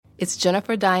It's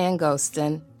Jennifer Diane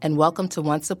Gostin, and welcome to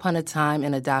Once Upon a Time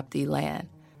in Adoptee Land.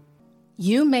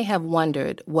 You may have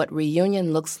wondered what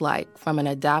reunion looks like from an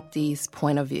adoptee's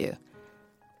point of view,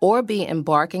 or be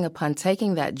embarking upon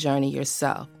taking that journey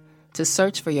yourself to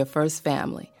search for your first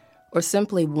family, or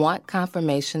simply want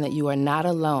confirmation that you are not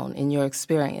alone in your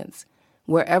experience,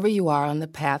 wherever you are on the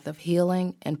path of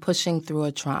healing and pushing through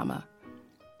a trauma.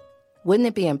 Wouldn't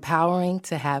it be empowering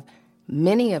to have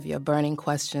many of your burning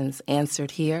questions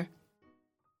answered here?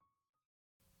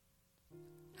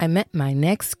 I met my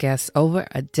next guest over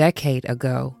a decade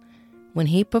ago when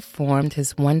he performed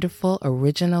his wonderful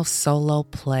original solo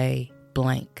play,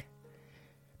 Blank,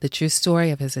 the true story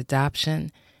of his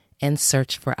adoption and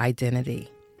search for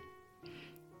identity.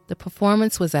 The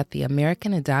performance was at the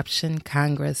American Adoption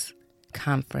Congress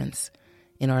Conference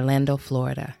in Orlando,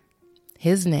 Florida.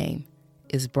 His name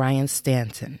is Brian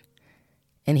Stanton,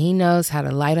 and he knows how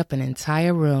to light up an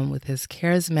entire room with his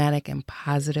charismatic and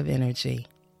positive energy.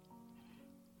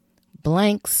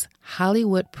 Blank's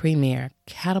Hollywood premiere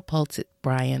catapulted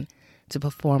Brian to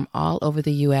perform all over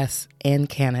the U.S. and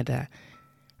Canada,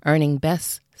 earning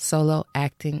Best Solo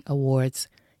Acting Awards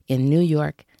in New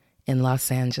York and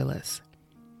Los Angeles.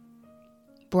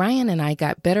 Brian and I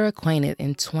got better acquainted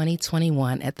in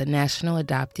 2021 at the National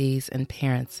Adoptees and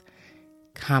Parents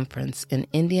Conference in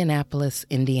Indianapolis,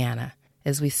 Indiana.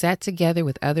 As we sat together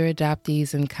with other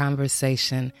adoptees in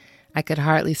conversation, I could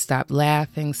hardly stop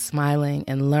laughing, smiling,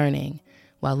 and learning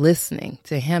while listening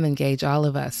to him engage all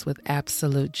of us with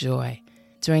absolute joy.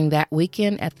 During that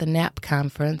weekend at the NAP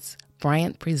conference,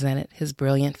 Bryant presented his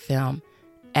brilliant film,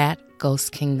 At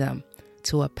Ghost Kingdom,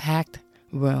 to a packed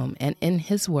room, and in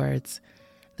his words,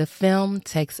 the film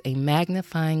takes a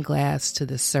magnifying glass to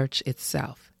the search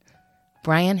itself.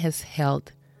 Brian has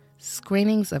held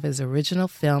screenings of his original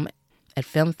film at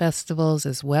film festivals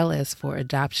as well as for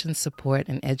adoption support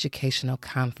and educational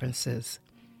conferences.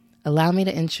 Allow me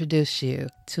to introduce you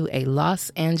to a Los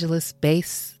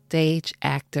Angeles-based stage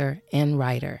actor and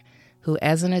writer who,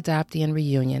 as an adoptee in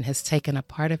reunion, has taken a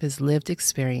part of his lived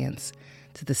experience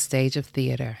to the stage of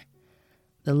theater.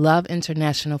 The Love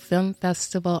International Film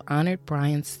Festival honored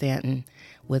Brian Stanton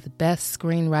with Best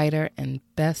Screenwriter and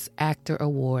Best Actor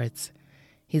awards.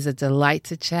 He's a delight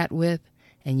to chat with,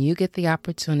 and you get the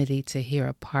opportunity to hear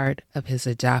a part of his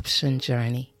adoption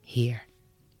journey here.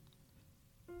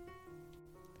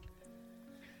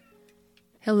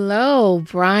 Hello,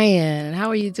 Brian. How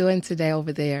are you doing today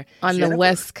over there on Jennifer, the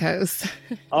West Coast?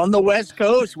 On the West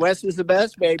Coast. West is the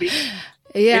best, baby.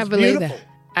 Yeah, it's I believe beautiful. That.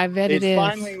 I bet it is.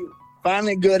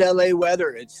 Finally good LA weather.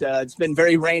 It's been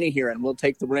very rainy here, and we'll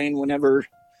take the rain whenever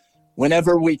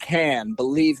we can,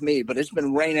 believe me. But it's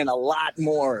been raining a lot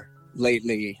more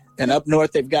lately. And up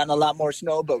north, they've gotten a lot more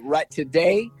snow. But right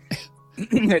today,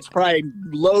 it's probably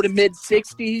low to mid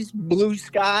 60s, blue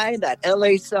sky, that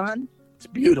LA sun. It's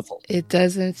beautiful. It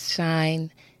doesn't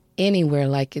shine anywhere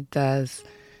like it does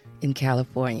in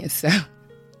California. So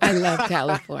I love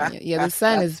California. Yeah, the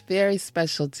sun is very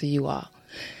special to you all.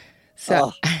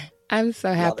 So I'm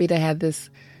so happy to have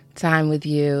this time with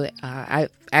you. I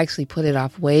actually put it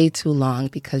off way too long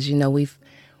because, you know, we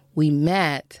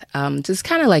met just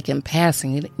kind of like in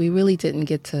passing. We really didn't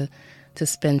get to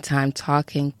spend time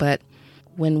talking. But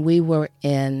when we were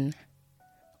in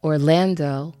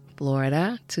Orlando,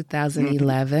 Florida,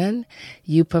 2011,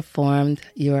 you performed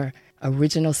your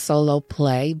original solo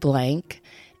play, Blank.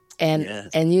 And yes.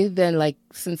 And you've been, like,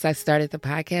 since I started the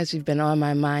podcast, you've been on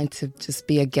my mind to just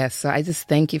be a guest. So I just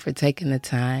thank you for taking the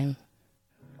time.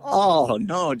 Oh,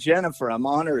 no, Jennifer, I'm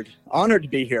honored to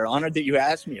be here. Honored that you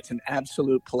asked me. It's an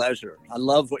absolute pleasure. I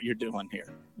love what you're doing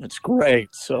here. It's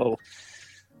great. So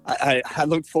I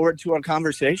look forward to our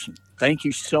conversation. Thank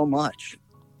you so much.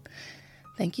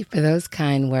 Thank you for those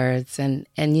kind words. And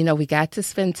you know, we got to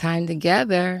spend time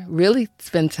together, really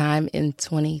spend time in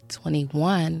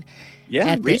 2021.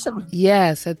 Yeah, recently.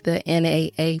 Yes, at the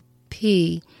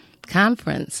NAAP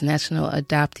conference, National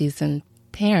Adoptees and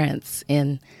Parents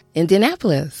in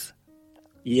Indianapolis.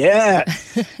 Yeah.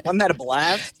 Wasn't that a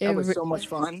blast? That was so much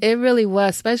fun. It really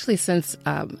was, especially since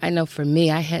I know for me,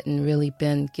 I hadn't really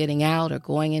been getting out or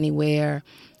going anywhere,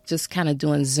 just kind of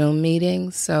doing Zoom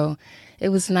meetings. So it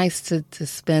was nice to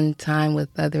spend time with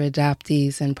other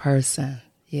adoptees in person.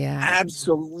 Yeah.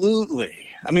 Absolutely.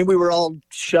 I mean, we were all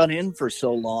shut in for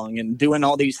so long and doing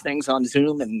all these things on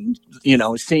Zoom and, you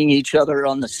know, seeing each other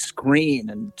on the screen,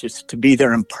 and just to be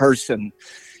there in person.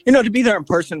 You know, to be there in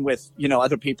person with, you know,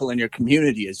 other people in your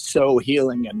community is so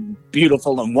healing and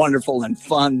beautiful and wonderful and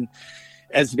fun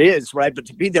as it is, right? But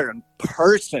to be there in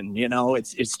person, you know,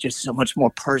 it's just so much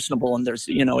more personable, and there's,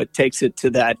 you know, it takes it to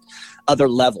that other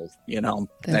level, you know,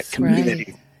 That's that community.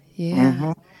 Right. Yeah.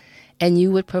 Mhm. And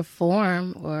you would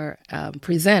perform or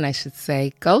present, I should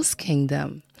say, Ghost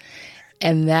Kingdom.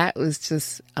 And that was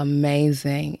just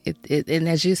amazing. And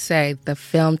as you say, the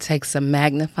film takes a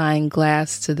magnifying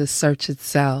glass to the search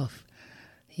itself.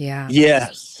 Yeah.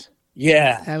 Yes.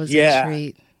 Yeah. That was a Yeah.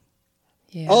 treat.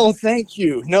 Yeah. Oh, thank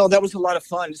you. No, that was a lot of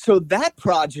fun. So that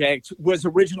project was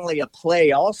originally a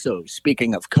play also,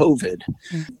 speaking of COVID.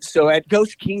 So at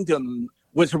Ghost Kingdom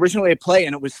was originally a play,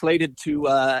 and it was slated to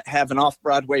have an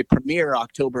off-Broadway premiere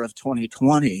October of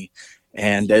 2020.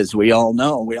 And as we all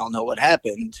know what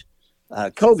happened.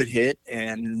 COVID hit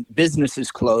and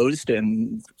businesses closed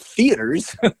and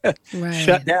theaters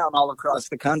shut down all across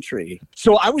the country.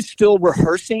 So I was still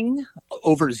rehearsing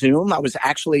over Zoom. I was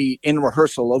actually in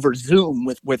rehearsal over Zoom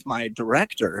with my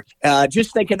director,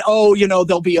 just thinking,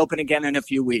 they'll be open again in a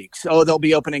few weeks. Oh, they'll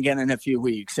be open again in a few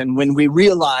weeks. And when we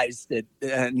realized that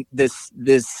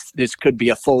this could be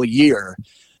a full year,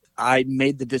 I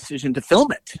made the decision to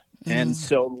film it. And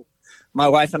so my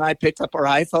wife and I picked up our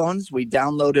iPhones. We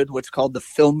downloaded what's called the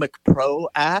Filmic Pro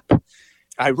app.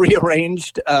 I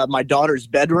rearranged my daughter's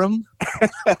bedroom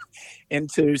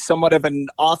into somewhat of an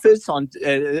office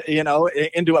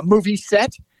into a movie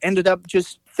set. Ended up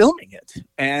just filming it,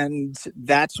 and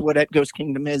that's what At Ghost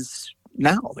Kingdom is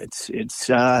now. It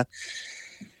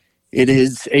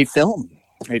is a filmed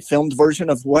version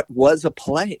of what was a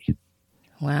play.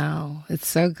 Wow, it's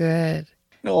so good.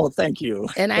 Oh, thank you.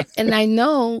 And I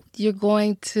know you're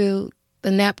going to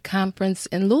the NAP conference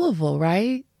in Louisville,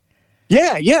 right?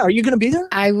 Yeah. Are you going to be there?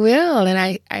 I will. And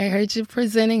I heard you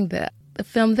presenting the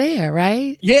film there,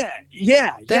 right? Yeah.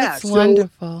 That's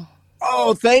wonderful.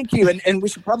 Oh, thank you. And we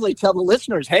should probably tell the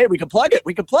listeners, hey, we can plug it.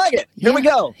 Here we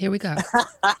go.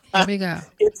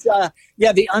 It's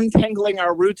the Untangling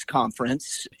Our Roots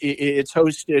conference. It's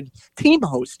team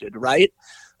hosted, right?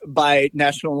 By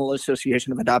National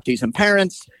Association of Adoptees and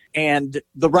Parents and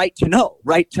the Right to Know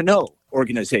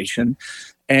organization.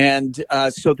 And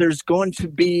so there's going to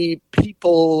be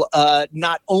people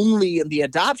not only in the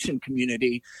adoption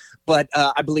community, but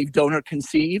I believe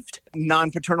donor-conceived,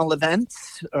 non-paternal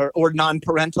events or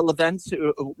non-parental events,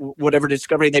 whatever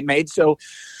discovery they made. So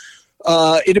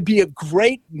it'd be a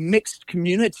great mixed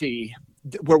community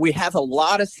where we have a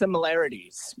lot of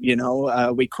similarities.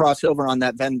 We cross over on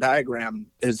that Venn diagram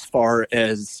as far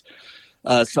as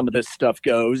some of this stuff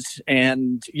goes.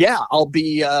 And I'll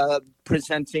be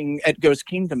presenting at Ghost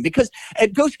Kingdom, because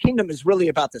at Ghost Kingdom is really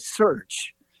about the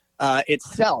search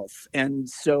itself. And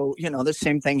so, the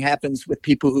same thing happens with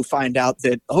people who find out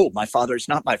that, oh, my father is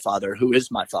not my father. Who is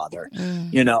my father?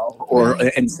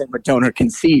 And same with donor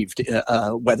conceived,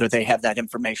 whether they have that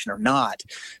information or not.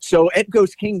 So at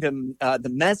Ghost Kingdom, the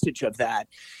message of that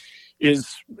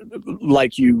is,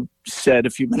 like you said a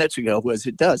few minutes ago,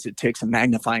 it takes a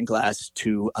magnifying glass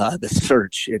to the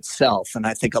search itself. And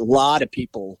I think a lot of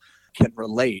people can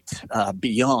relate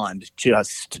beyond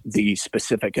just the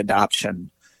specific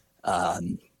adoption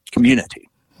community.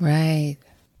 Right.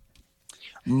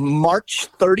 March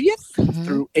 30th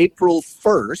through April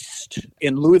 1st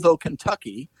in Louisville,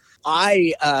 Kentucky,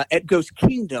 I, at Ghost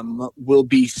Kingdom, will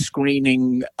be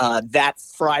screening that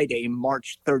Friday,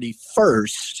 March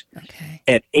 31st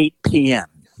at 8 p.m.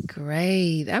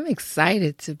 Great. I'm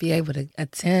excited to be able to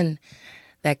attend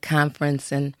that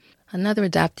conference. And another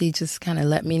adoptee just kind of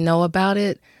let me know about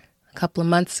it a couple of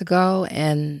months ago,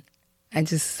 and I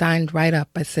just signed right up.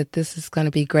 I said, this is going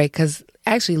to be great, because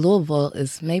actually Louisville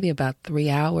is maybe about 3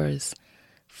 hours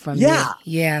from me.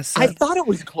 Yeah. So, I thought it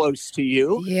was close to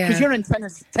you. Yeah. Because you're in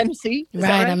Tennessee?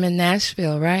 Right. I'm in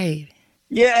Nashville, right.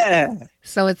 Yeah.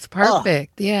 So it's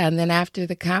perfect. Oh. Yeah. And then after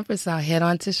the conference, I'll head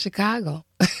on to Chicago.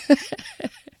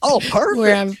 Oh, perfect.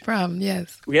 Where I'm from,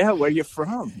 yes. Yeah, where you're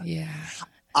from. Yeah.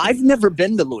 I've never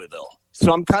been to Louisville,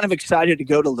 so I'm kind of excited to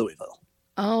go to Louisville.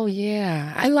 Oh,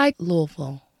 yeah. I like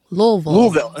Louisville.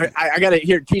 I got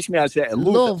to teach me how to say it.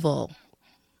 Louisville.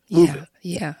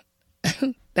 Yeah.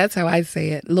 That's how I say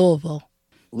it. Louisville.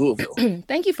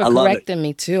 Thank you for correcting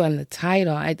me, too, on the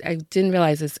title. I didn't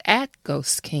realize it's at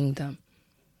Ghost Kingdom.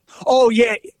 Oh,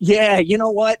 yeah. You know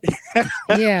what?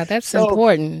 Yeah, that's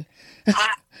important.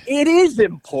 It is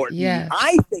important. Yes.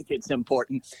 I think it's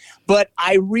important. But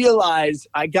I realize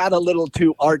I got a little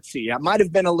too artsy. I might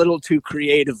have been a little too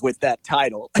creative with that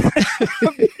title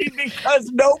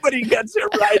because nobody gets it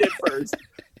right at first.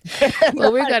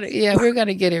 Well, we're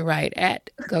gonna get it right at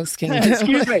Ghost Kingdom.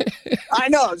 Excuse me. I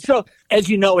know. So, as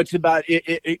you know, it's about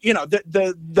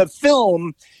the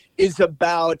film is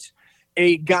about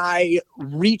a guy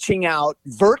reaching out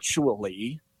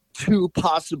virtually to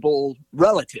possible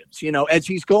relatives. As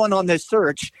he's going on this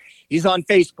search, He's on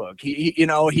Facebook.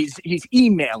 He's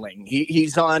emailing.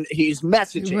 He's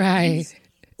messaging. Right.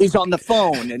 He's on the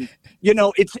phone, and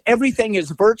it's everything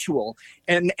is virtual,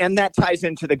 and that ties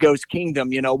into the ghost kingdom.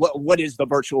 What is the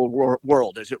virtual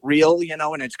world? Is it real?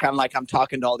 And it's kind of like I'm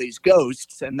talking to all these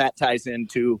ghosts, and that ties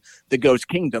into the ghost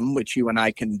kingdom, which you and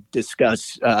I can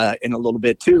discuss in a little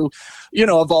bit too.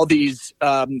 Of all these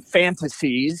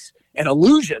fantasies and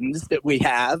illusions that we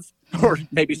have, or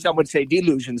maybe some would say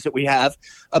delusions that we have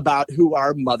about who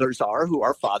our mothers are, who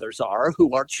our fathers are,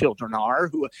 who our children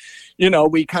are,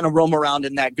 we kind of roam around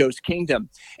in that ghost kingdom.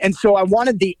 And so I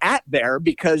wanted the @ there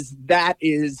because that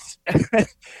is,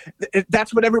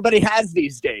 that's what everybody has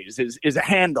these days is a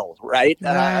handle, right?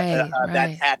 Right.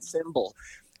 That @ symbol.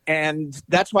 And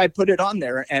that's why I put it on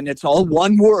there. And it's all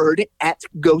one word,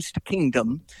 @Ghost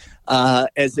Kingdom,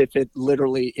 as if it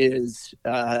literally is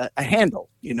a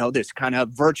handle, this kind of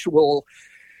virtual,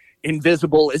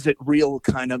 invisible, is it real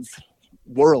kind of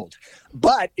world.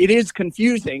 But it is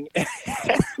confusing.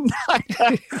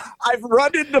 I've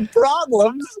run into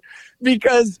problems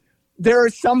because there are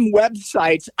some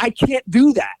websites I can't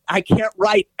do that. I can't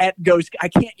write @ghost. I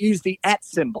can't use the @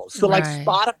 symbol. So like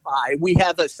Spotify, we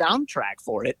have a soundtrack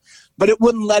for it, but it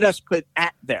wouldn't let us put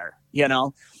 @ there.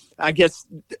 I guess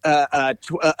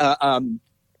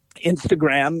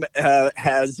Instagram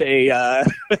has a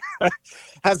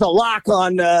has a lock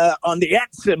on the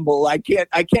 @ symbol. I can't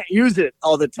use it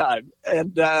all the time,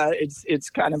 and it's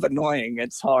kind of annoying.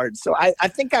 It's hard. So I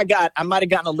think I might have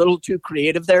gotten a little too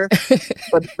creative there,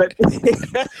 but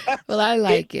well, I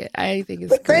like it. I think it's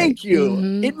but great. Thank you.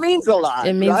 Mm-hmm. It means a lot.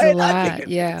 It means right? a lot. I think it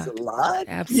means a lot.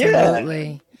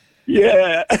 Absolutely.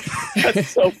 Yeah. That's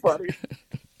so funny.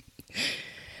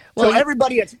 Well, so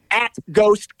everybody, it's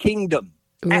 @Ghost Kingdom.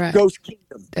 Right. @Ghost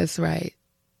Kingdom. That's right.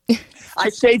 I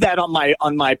say that on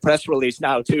my press release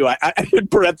now too. I in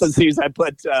parentheses I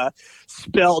put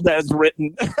spelled as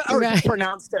written or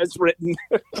pronounced as written.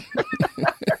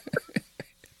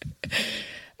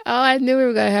 I knew we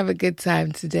were going to have a good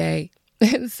time today.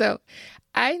 And so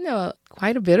I know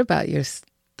quite a bit about your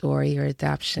story, your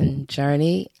adoption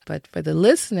journey. But for the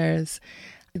listeners,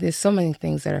 there's so many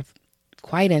things that are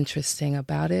quite interesting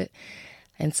about it.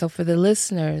 And so for the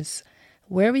listeners,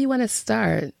 wherever you want to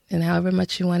start and however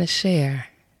much you want to share.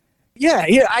 Yeah,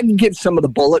 I can give some of the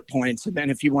bullet points. And then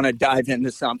if you want to dive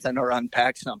into something or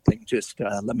unpack something, just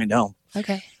let me know.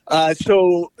 Okay. I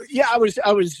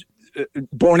was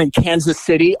born in Kansas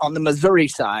City on the Missouri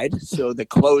side, so the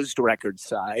closed record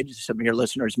side. Some of your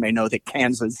listeners may know that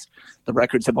Kansas, the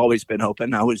records have always been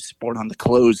open. I was born on the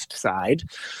closed side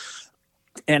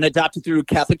and adopted through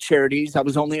Catholic Charities. I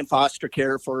was only in foster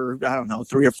care for,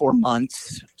 3 or 4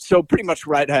 months. So pretty much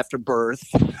right after birth.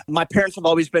 My parents have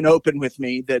always been open with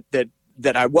me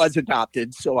that I was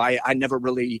adopted, so I never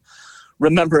really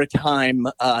remember a time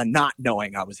not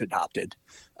knowing I was adopted.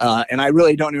 And I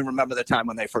really don't even remember the time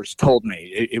when they first told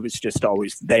me. It was just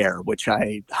always there, which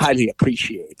I highly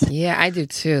appreciate. Yeah, I do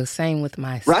too. Same with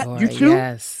my story. Right? You too?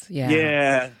 Yes. Yeah.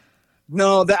 Yeah.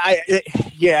 No,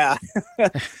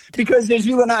 because as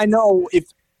you and I know,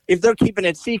 if they're keeping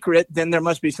it secret, then there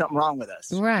must be something wrong with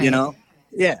us. Right.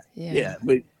 Yeah.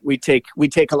 We take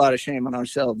a lot of shame on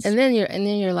ourselves. And then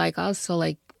you're like, also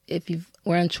like, if you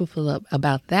were untruthful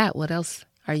about that, what else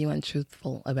are you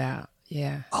untruthful about?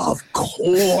 Yeah. Of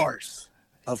course.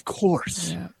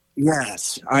 Yeah.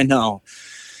 Yes, I know.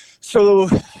 So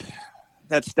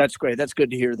that's great. That's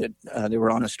good to hear that they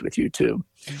were honest with you too.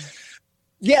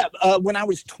 Yeah. When I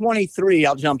was 23,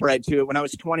 I'll jump right to it. When I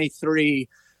was 23,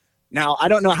 now I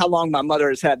don't know how long my mother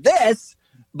has had this,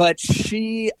 but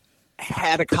she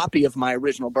had a copy of my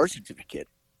original birth certificate.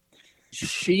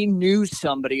 She knew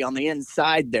somebody on the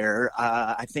inside there,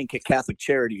 I think at Catholic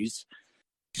Charities.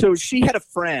 So she had a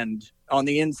friend on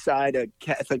the inside of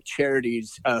Catholic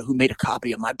Charities who made a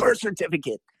copy of my birth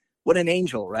certificate. What an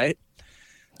angel, right?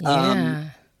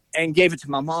 Yeah. And gave it to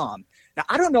my mom. Now,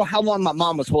 I don't know how long my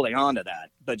mom was holding on to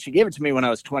that, but she gave it to me when I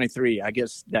was 23. I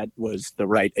guess that was the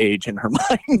right age in her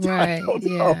mind. Right, I don't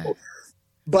know.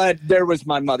 But there was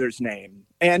my mother's name.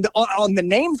 And on the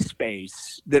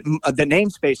namespace, the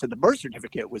namespace of the birth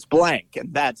certificate was blank.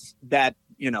 And that's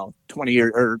 20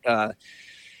 years or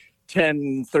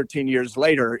 10, 13 years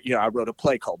later, I wrote a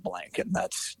play called Blank. And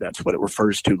that's what it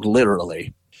refers to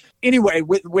literally. Anyway,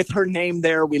 with her name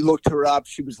there, we looked her up.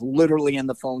 She was literally in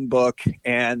the phone book,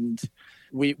 and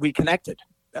we connected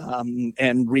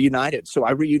and reunited. So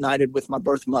I reunited with my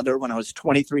birth mother when I was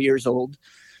 23 years old,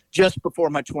 just before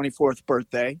my 24th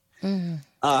birthday. Mm.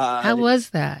 How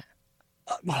was that?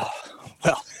 Well,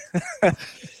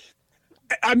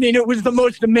 I mean, it was the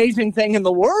most amazing thing in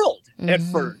the world. at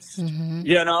first.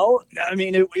 You know, I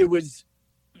mean, it was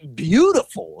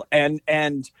beautiful and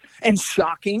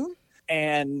shocking.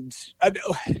 And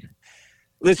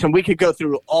listen, we could go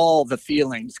through all the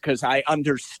feelings because I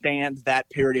understand that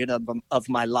period of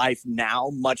my life now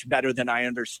much better than I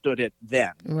understood it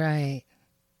then. Right.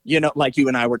 You know, like you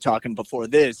and I were talking before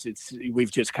this,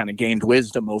 we've just kind of gained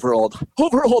wisdom over all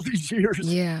these years.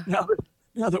 Yeah. Now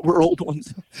that we're old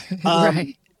ones.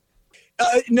 Right.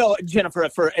 No, Jennifer,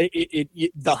 for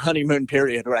the honeymoon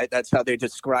period, right? That's how they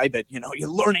describe it. You know, you're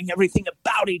learning everything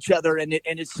about each other, and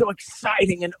it's so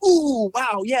exciting. And ooh,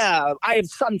 wow, yeah, I have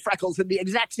sun freckles in the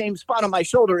exact same spot on my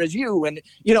shoulder as you, and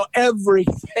you know,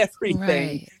 everything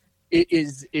Right.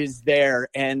 is there.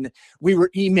 And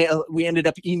we ended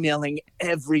up emailing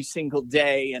every single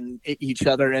day and each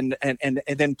other, and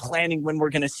then planning when we're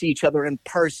going to see each other in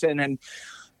person, and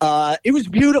it was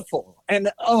beautiful.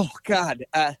 And oh God.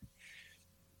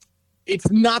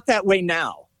 It's not that way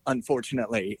now,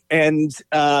 unfortunately. And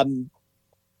back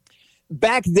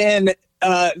then,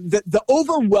 the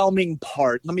overwhelming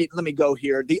part, let me go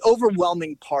here. The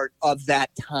overwhelming part of that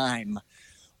time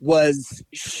was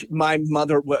my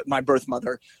birth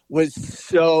mother was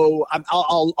so,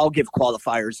 I'll give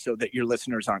qualifiers so that your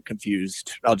listeners aren't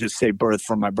confused. I'll just say birth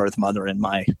from my birth mother and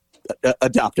my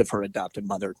adoptive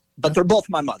mother, but they're both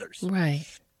my mothers. Right.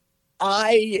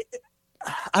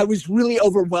 I was really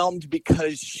overwhelmed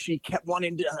because she kept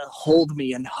wanting to hold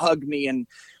me and hug me and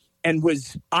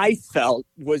I felt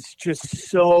was just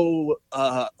so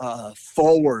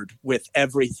forward with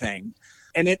everything,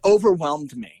 and it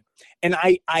overwhelmed me. And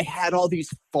I had all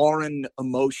these foreign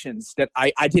emotions that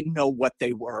I didn't know what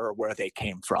they were or where they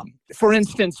came from. For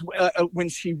instance, when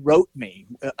she wrote me,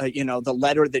 the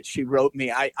letter that she wrote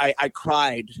me, I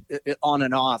cried on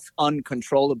and off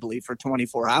uncontrollably for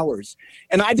 24 hours.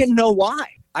 And I didn't know why.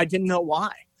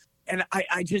 And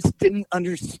I just didn't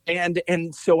understand.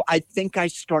 And so I think I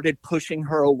started pushing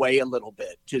her away a little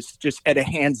bit, just at a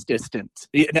hand's distance,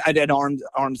 at an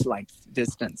arm's length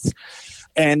distance.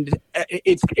 And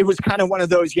it was kind of one of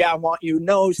those, yeah, I want you,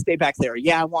 no, stay back there.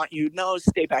 Yeah, I want you, no,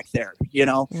 stay back there, you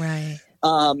know? Right.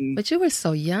 But you were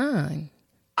so young.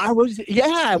 I was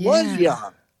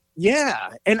young. Yeah.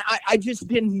 And I just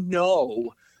didn't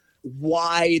know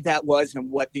why that was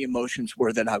and what the emotions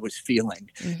were that I was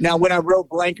feeling. Mm-hmm. Now, when I wrote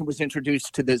blank and was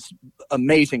introduced to this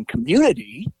amazing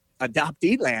community,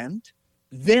 Adoptee Land,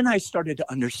 then I started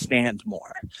to understand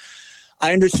more.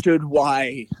 I understood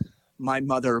why my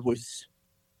mother was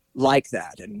like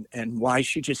that and why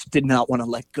she just did not want to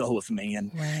let go of me.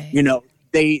 And, you know,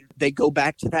 they go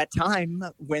back to that time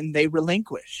when they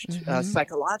relinquished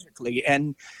psychologically.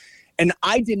 And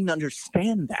I didn't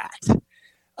understand that.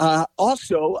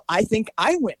 Also, I think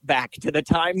I went back to the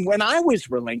time when I was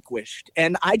relinquished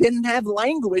and I didn't have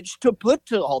language to put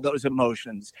to all those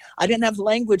emotions. I didn't have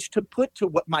language to put to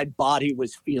what my body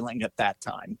was feeling at that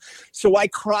time. So I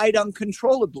cried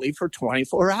uncontrollably for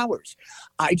 24 hours.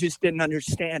 I just didn't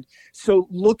understand. So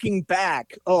looking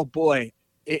back, oh boy,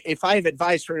 if I have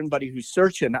advice for anybody who's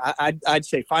searching, I'd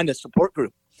say find a support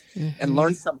group and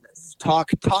learn some of this. Talk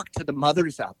to the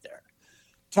mothers out there.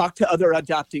 Talk to other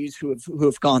adoptees who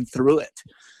have gone through it.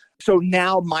 So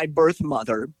now my birth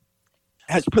mother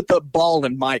has put the ball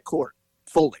in my court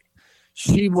fully.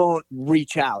 She won't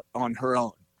reach out on her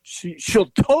own. She'll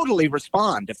totally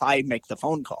respond if I make the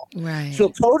phone call. Right. She'll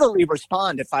totally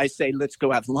respond if I say, let's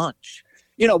go have lunch.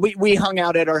 You know, we hung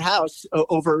out at her house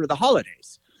over the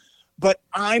holidays. But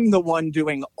I'm the one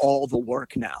doing all the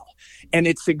work now. And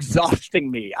it's exhausting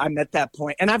me. I'm at that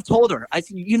point. And I've told her, I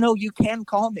said, you know, you can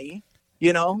call me.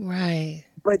 You know, right?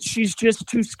 But she's just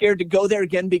too scared to go there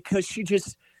again because she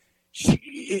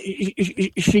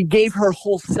gave her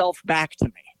whole self back to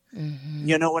me. Mm-hmm.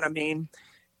 You know what I mean?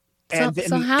 And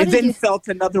then felt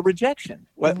another rejection.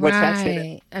 What's that?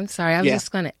 Right. I'm sorry. I was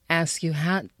just going to ask you,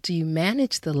 how do you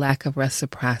manage the lack of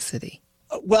reciprocity?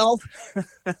 Well,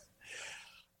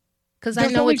 because I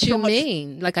know what you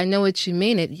mean. Like, I know what you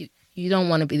mean. You don't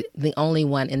want to be the only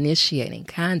one initiating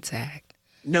contact.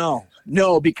 No,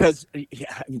 because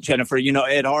Jennifer, you know,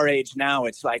 at our age now,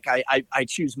 it's like I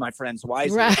choose my friends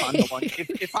wisely. Right.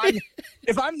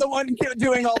 If I'm the one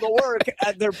doing all the work,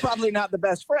 they're probably not the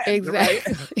best friend.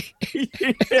 Exactly. Right?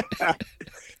 Yeah.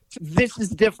 This is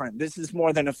different. This is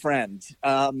more than a friend,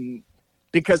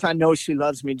 because I know she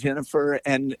loves me, Jennifer.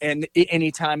 And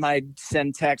anytime I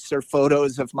send texts or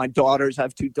photos of my daughters, I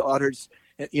have 2 daughters,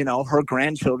 you know, her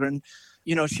grandchildren,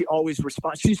 you know, she always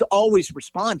responds. She's always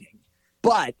responding,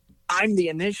 but I'm the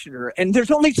initiator, and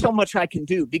there's only so much I can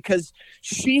do because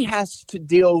she has to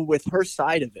deal with her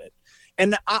side of it.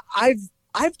 And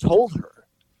I've told her,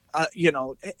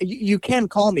 you can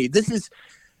call me.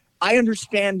 I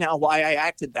understand now why I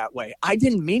acted that way. I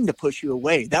didn't mean to push you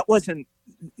away. That wasn't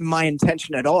my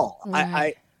intention at all.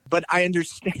 Right. But I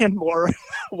understand more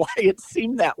why it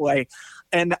seemed that way.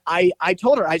 And I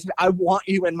told her, I said, I want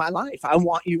you in my life. I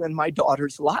want you in my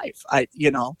daughter's life.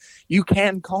 You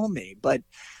can call me, but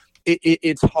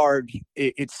it's hard.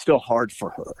 It's still hard for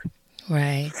her.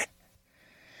 Right.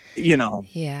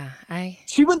 Yeah. I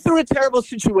She went through a terrible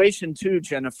situation too,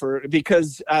 Jennifer,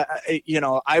 because,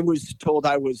 I was told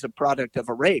I was a product of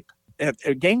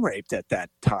a gang rape at that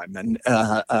time. And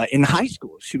in high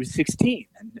school, she was 16.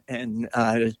 And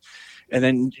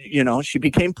then, she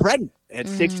became pregnant at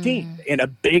 16 in a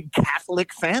big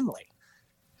Catholic family.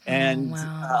 And,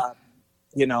 wow.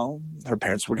 Her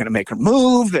parents were going to make her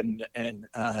move. And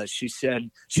she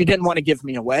said she didn't want to give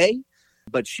me away.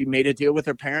 But she made a deal with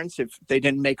her parents. If they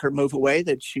didn't make her move away,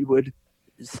 that she would,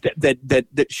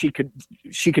 that she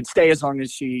could stay as long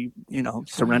as she,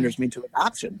 surrenders me to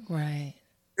adoption. Right.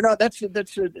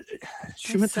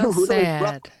 She went so through really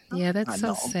rough. sad. Yeah, that's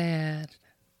so sad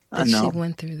I that know. she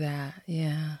went through that.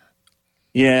 Yeah.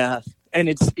 Yeah, and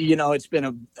it's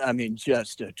been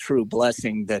just a true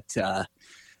blessing that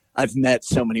I've met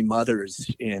so many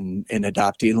mothers in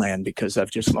adoptee land, because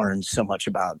I've just learned so much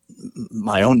about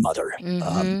my own mother.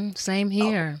 Same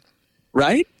here.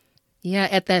 Right? Yeah,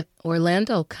 at that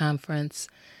Orlando conference,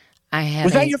 I had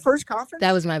Was that your first conference?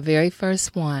 That was my very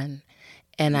first one.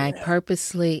 And I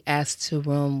purposely asked to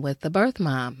room with the birth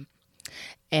mom.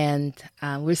 And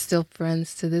we're still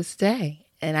friends to this day.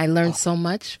 And I learned so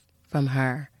much from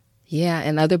her. Yeah,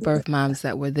 and other birth moms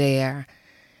that were there.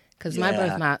 Because my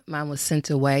birth mom was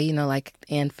sent away, like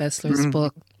Ann Fessler's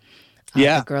book,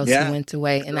 The Girls Who Went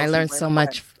Away. And I learned so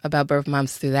much about birth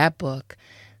moms through that book.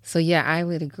 So, yeah, I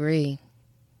would agree.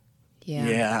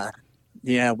 Yeah.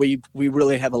 Yeah, we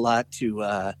really have a lot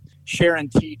to share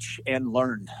and teach and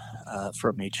learn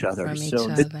from each other.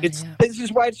 This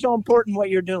is why it's so important what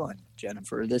you're doing,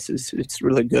 Jennifer. It's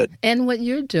really good. And what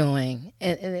you're doing,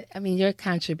 and your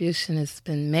contribution is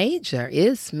major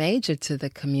to the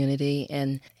community.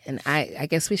 And I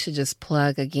guess we should just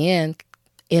plug again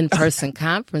in-person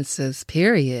conferences,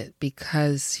 period,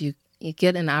 because you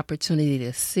get an opportunity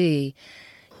to see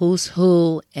who's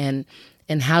who and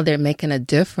how they're making a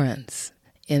difference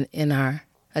in our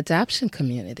adoption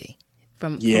community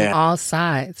from all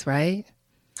sides, right?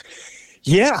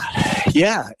 Yeah.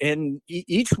 And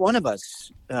each one of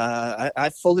us, I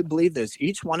fully believe this,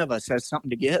 each one of us has something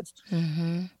to give.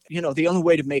 Mm-hmm. The only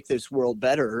way to make this world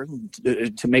better,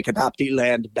 to make adoptee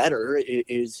land better,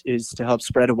 is to help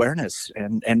spread awareness.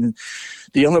 And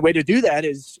the only way to do that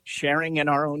is sharing in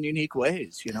our own unique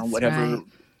ways,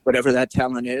 whatever that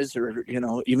talent is, or,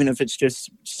 even if it's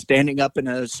just standing up in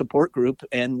a support group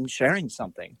and sharing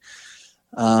something.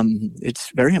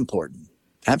 It's very important.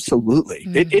 Absolutely.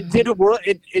 Mm-hmm. It did a world.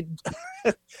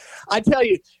 I tell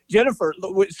you, Jennifer,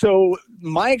 so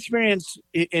my experience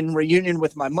in reunion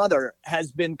with my mother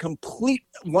has been complete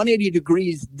 180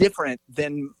 degrees different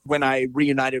than when I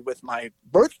reunited with my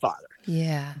birth father.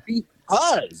 Yeah.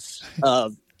 Because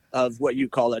of what you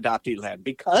call adoptee land,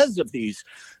 because of these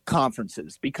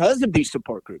conferences, because of these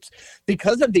support groups,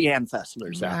 because of the Ann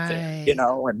Fesslers out there,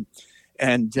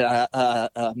 and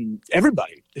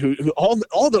everybody who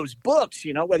all those books,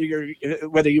 whether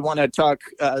you want to talk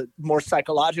more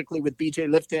psychologically with B.J.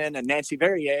 Lifton and Nancy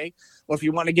Verrier, or if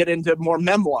you want to get into more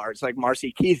memoirs like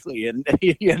Marcy Keithley and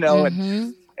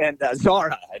and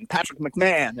Zara and Patrick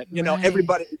McMahon, and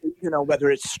everybody, whether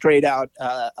it's straight out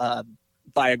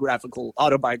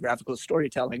autobiographical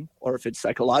storytelling, or if it's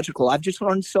psychological, I've just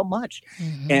learned so much,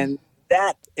 and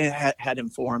that had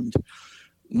informed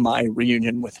my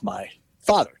reunion with my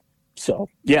father. So,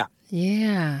 yeah.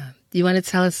 You want to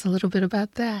tell us a little bit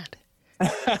about that?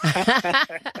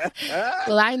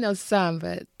 Well, I know some,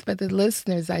 but for the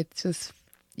listeners, what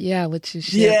you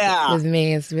shared with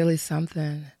me is really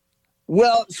something.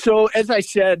 Well, so as I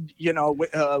said,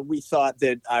 we thought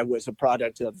that I was a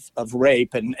product of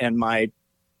rape, and my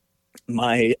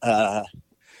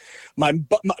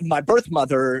birth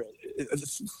mother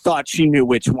thought she knew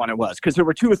which one it was, because there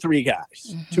were two or three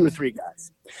guys.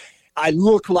 I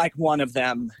looked like one of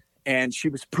them, and she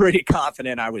was pretty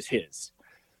confident I was his.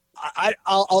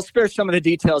 I'll spare some of the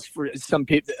details for some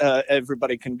people.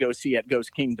 Everybody can go see at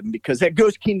Ghost Kingdom, because that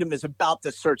Ghost Kingdom is about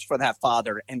the search for that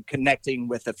father and connecting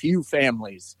with a few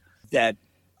families that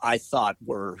I thought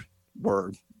were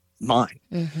mine.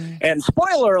 Mm-hmm. And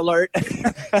spoiler alert,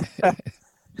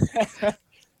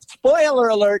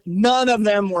 none of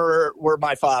them were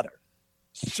my father.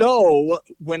 So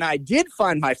when I did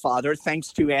find my father,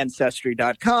 thanks to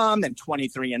Ancestry.com and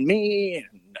 23andMe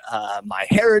and my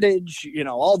heritage,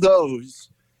 all those,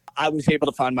 I was able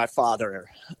to find my father,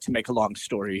 to make a long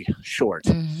story short.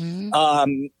 Mm-hmm.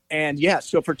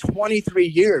 So for 23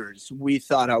 years, we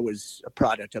thought I was a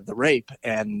product of the rape,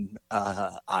 and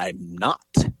I'm not.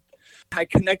 I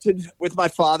connected with my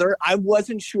father. I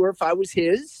wasn't sure if I was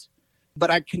his, but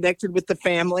I connected with the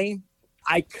family.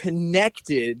 I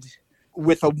connected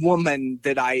with a woman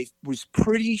that I was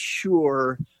pretty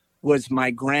sure was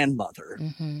my grandmother.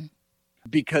 Mm-hmm.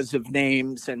 Because of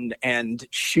names, and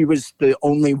she was the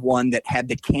only one that had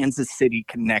the Kansas City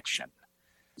connection.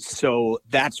 So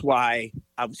that's why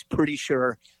I was pretty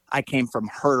sure I came from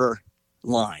her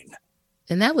line.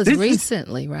 And that was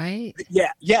recently, right?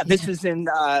 Yeah. This is in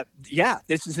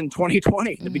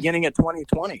 2020, the beginning of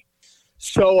 2020.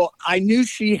 So I knew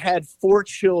she had 4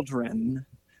 children,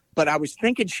 but I was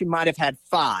thinking she might have had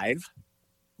 5,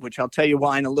 which I'll tell you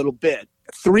why in a little bit.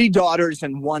 3 daughters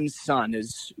and 1 son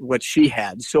is what she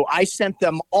had. So I sent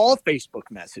them all Facebook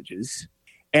messages,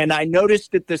 and I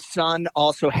noticed that the son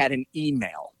also had an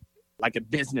email, like a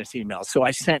business email. So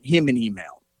I sent him an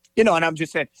email, and I'm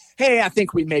just saying, hey, I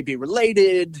think we may be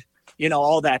related,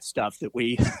 all that stuff that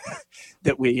we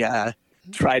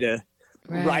try to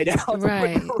write out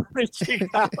when we're reaching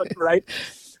out, right?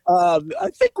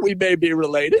 I think we may be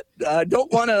related. I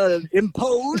don't want to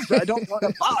impose. I don't want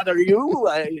to bother you.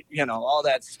 All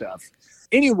that stuff.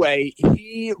 Anyway,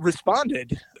 he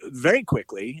responded very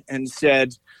quickly and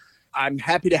said, I'm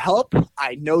happy to help.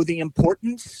 I know the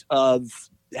importance of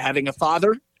having a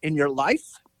father in your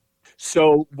life.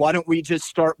 So why don't we just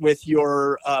start with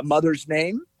your mother's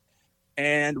name,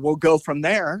 and we'll go from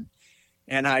there.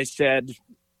 And I said,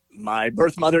 my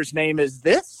birth mother's name is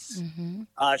this. Mm-hmm.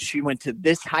 She went to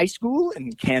this high school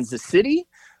in Kansas City.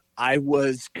 I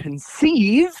was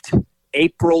conceived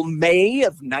May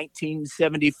of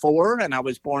 1974, and I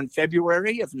was born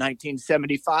February of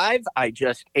 1975. I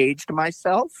just aged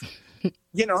myself.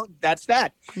 That's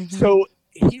that. Mm-hmm. So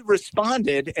he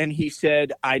responded, and he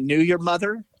said, I knew your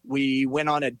mother. We went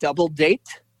on a double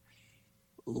date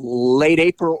late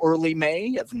April, early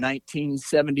May of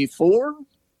 1974.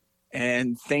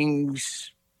 And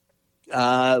things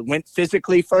went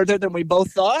physically further than we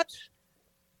both thought.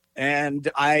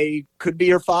 And I could be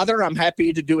your father. I'm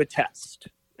happy to do a test.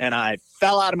 And I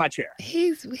fell out of my chair.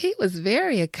 He was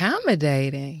very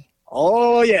accommodating.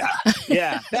 Oh, yeah.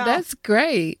 Yeah. Now, that's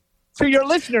great. To your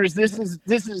listeners, this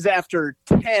is after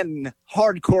 10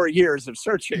 hardcore years of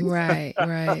searching. Right.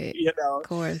 Of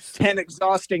course. 10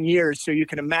 exhausting years. So you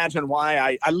can imagine why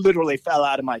I literally fell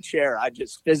out of my chair. I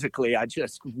just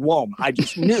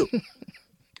knew.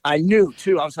 I knew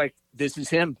too. I was like, this is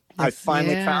him. I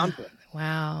finally found him.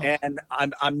 Wow. And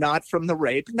I'm not from the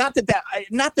rape. Not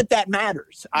that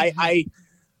matters. Mm-hmm.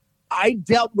 I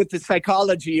dealt with the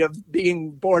psychology of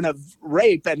being born of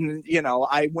rape, and,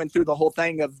 I went through the whole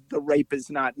thing of the rape is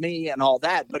not me and all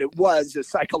that, but it was a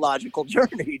psychological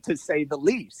journey, to say the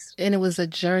least. And it was a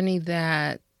journey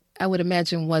that I would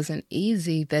imagine wasn't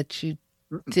easy, that you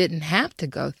didn't have to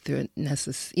go through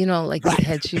necessarily,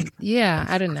 had you,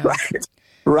 I don't know.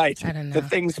 Right. I don't know. The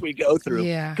things we go through.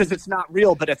 Yeah. Because it's not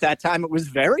real, but at that time it was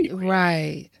very real.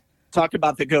 Right. Talk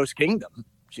about the ghost kingdom.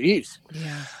 Jeez.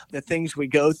 Yeah. The things we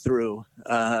go through.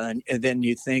 And then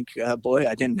you think, boy,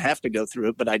 I didn't have to go through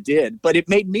it, but I did. But it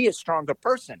made me a stronger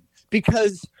person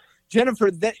because, Jennifer,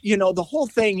 that the whole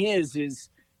thing is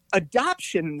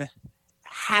adoption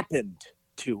happened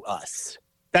to us.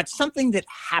 That's something that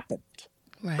happened.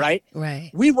 Right?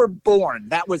 Right. We were born.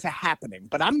 That was a happening.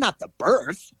 But I'm not the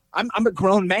birth. I'm a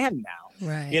grown man now.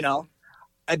 Right.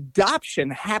 Adoption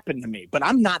happened to me, but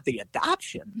I'm not the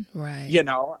adoption. Right.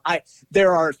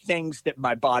 There are things that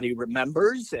my body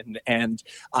remembers, and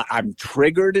I'm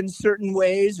triggered in certain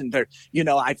ways, and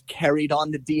I've carried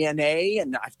on the DNA,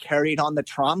 and I've carried on the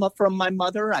trauma from my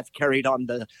mother. I've carried on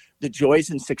the joys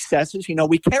and successes.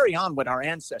 We carry on what our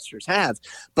ancestors have,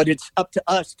 but it's up to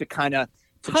us to kind of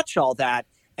touch all that,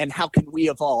 and how can we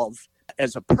evolve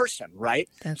as a person, right?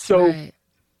 That's right.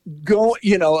 My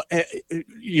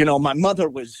mother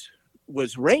was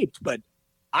raped, but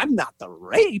I'm not the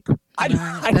rape. I don't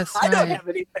have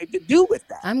anything to do with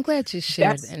that. I'm glad you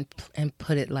shared and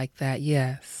put it like that.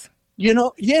 Yes.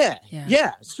 Yeah.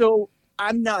 So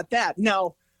I'm not that.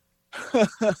 Now,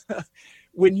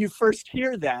 when you first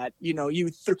hear that,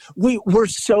 we're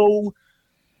so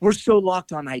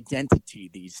locked on identity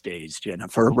these days,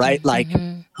 Jennifer, right? Like,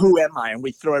 who am I? And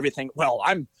we throw everything. Well,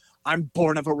 I'm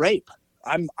born of a rape.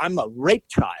 I'm a rape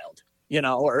child,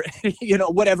 or,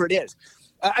 whatever it is.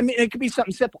 I mean, it could be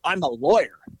something simple. I'm a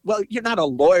lawyer. Well, you're not a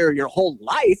lawyer your whole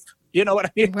life. You know what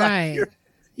I mean? Right. Like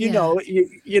you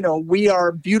know, we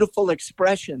are beautiful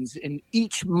expressions in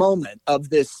each moment of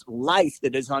this life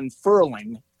that is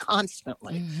unfurling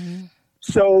constantly. Mm-hmm.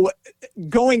 So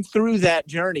going through that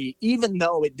journey, even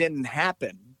though it didn't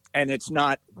happen and it's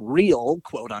not real,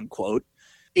 quote unquote,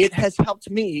 it has helped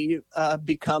me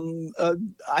become,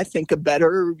 I think, a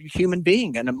better human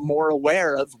being and more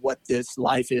aware of what this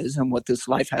life is and what this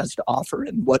life has to offer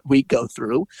and what we go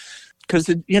through.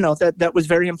 Because, you know, that was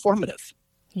very informative.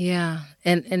 Yeah.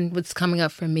 And what's coming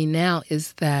up for me now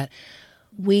is that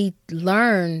we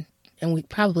learn, and we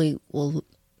probably will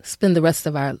spend the rest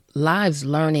of our lives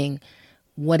learning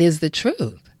what is the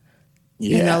truth.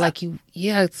 Yeah. You know, like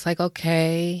it's like,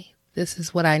 okay, this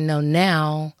is what I know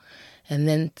now. And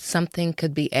then something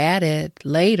could be added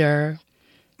later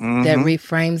that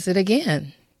reframes it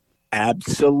again.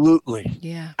 Absolutely.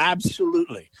 Yeah.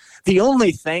 Absolutely. The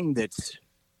only thing that's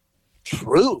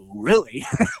true, really,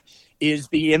 is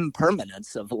the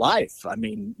impermanence of life. I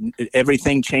mean,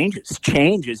 everything changes.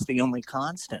 Change is the only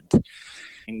constant.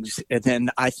 And then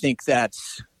I think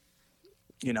that's,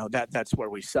 you know, that's where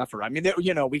we suffer. I mean,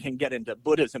 you know, we can get into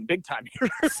Buddhism big time here.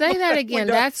 Say that again.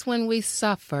 That's when we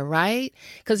suffer, right?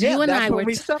 Because you and I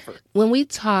were, suffer. When we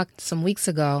talked some weeks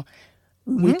ago,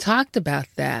 we talked about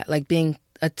that, like being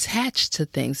attached to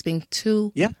things, being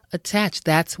too attached.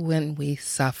 That's when we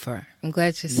suffer. I'm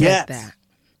glad you said that.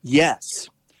 Yes.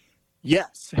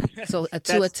 So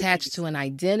too attached to an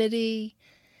identity.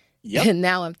 Yep. And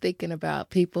now I'm thinking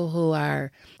about people who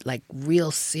are like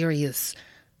real serious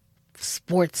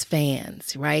sports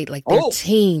fans, right? Like their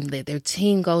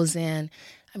team goes in.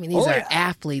 I mean, these are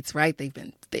athletes, right? They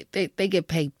get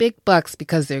paid big bucks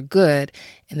because they're good,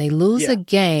 and they lose a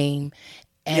game,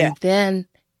 and then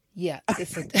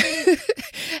it's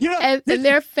and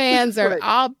their fans are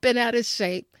all bent out of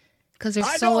shape because they're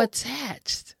so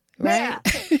attached, right?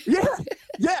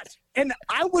 Yes. And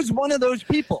I was one of those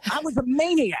people. I was a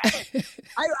maniac.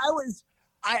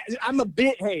 I'm a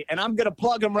big, and I'm going to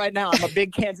plug them right now. I'm a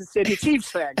big Kansas City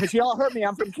Chiefs fan because y'all heard me.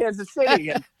 I'm from Kansas City.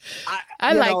 And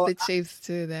I like the Chiefs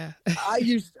too, though.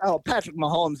 Patrick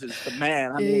Mahomes is the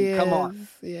man. I mean, come on.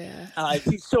 Yeah.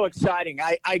 He's so exciting.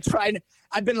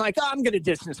 I've been like, I'm going to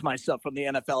distance myself from the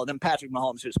NFL. And then Patrick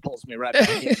Mahomes just pulls me right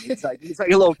back in. He's like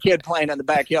a little kid playing in the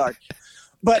backyard.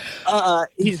 But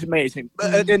he's amazing.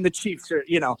 And the Chiefs are,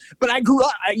 you know. But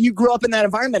you grew up in that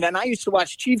environment, and I used to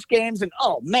watch Chiefs games, and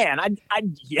oh man, I'd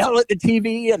yell at the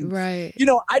TV, and you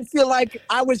know, I'd feel like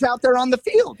I was out there on the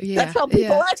field. Yeah, that's how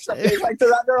people act sometimes, like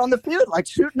they're out there on the field, like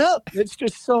shooting up. It's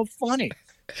just so funny.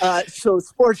 So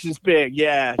sports is big,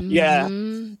 yeah.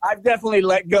 I've definitely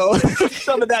let go of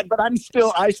some of that, but I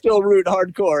still root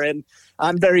hardcore, and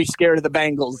I'm very scared of the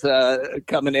Bengals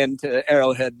coming into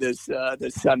Arrowhead this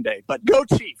Sunday. But go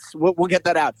Chiefs! We'll get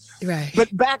that out. Right. But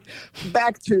back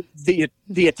to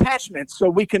the attachment, so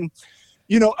we can,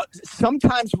 you know,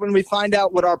 sometimes when we find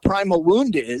out what our primal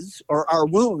wound is or our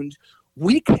wound,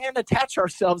 we can attach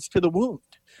ourselves to the wound.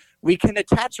 We can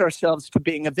attach ourselves to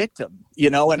being a victim, you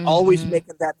know, and always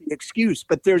making that the excuse.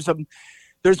 But there's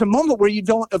a moment where you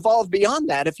don't evolve beyond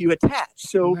that if you attach.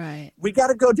 So we got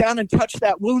to go down and touch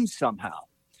that wound somehow.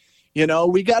 You know,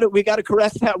 we got to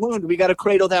caress that wound. We got to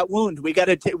cradle that wound. We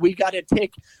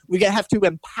have to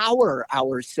empower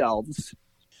ourselves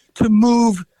to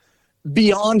move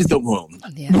beyond the wound,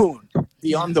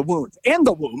 beyond the wound and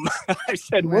the womb. I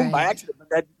said womb by accident,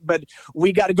 but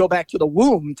we got to go back to the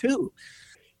womb too.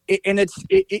 And it's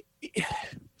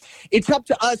up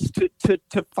to us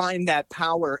to find that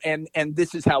power, and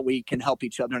this is how we can help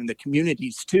each other in the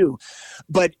communities too.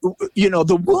 But you know,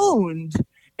 the wound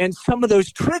and some of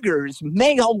those triggers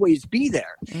may always be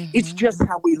there. It's just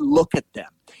how we look at them.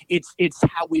 It's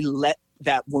how we let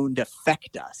that wound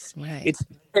affect us. Right.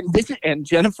 And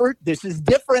Jennifer, this is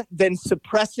different than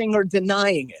suppressing or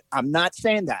denying it. I'm not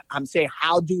saying that. I'm saying,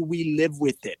 how do we live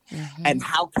with it, and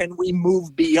how can we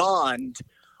move beyond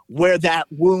where that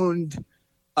wound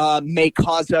may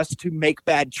cause us to make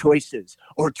bad choices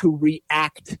or to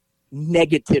react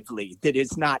negatively that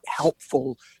is not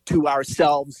helpful to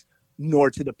ourselves nor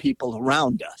to the people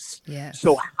around us. Yes.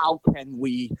 So how can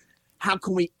we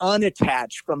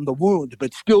unattach from the wound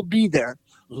but still be there,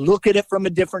 look at it from a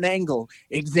different angle,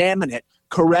 examine it,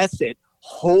 caress it,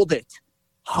 hold it,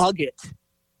 hug it,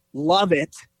 love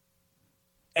it,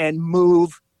 and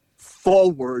move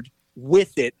forward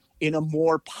with it in a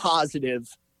more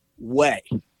positive way.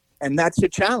 And that's a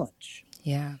challenge.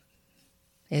 Yeah,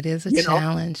 it is a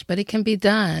challenge, but it can be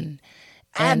done.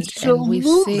 And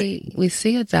Absolutely. we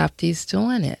see adoptees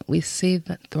doing it. We see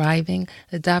the thriving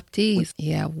adoptees.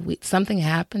 Yeah, something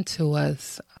happened to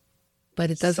us, but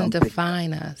it doesn't Something.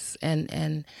 define us.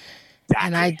 And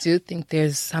Exactly. I do think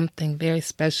there's something very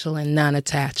special in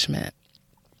non-attachment.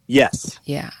 Yes.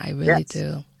 Yeah, I really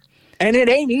do. And it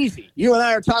ain't easy. You and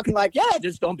I are talking like, yeah,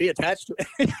 just don't be attached to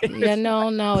it. Yeah,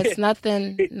 no, it's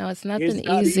nothing. No, it's nothing It's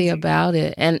not easy easy. about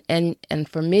it. And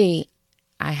for me,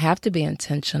 I have to be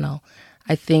intentional.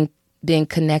 I think being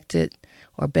connected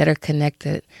or better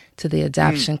connected to the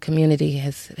adoption community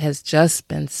has just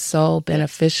been so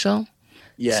beneficial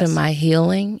to my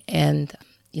healing, and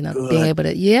being able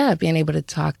to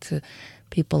talk to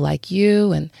people like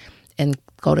you and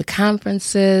go to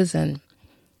conferences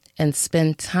and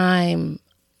spend time,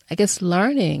 I guess,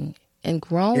 learning and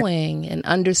growing and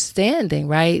understanding,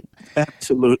 right?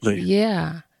 Absolutely.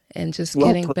 Yeah. And just Well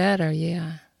getting put. better.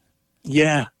 Yeah.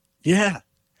 Yeah. Yeah.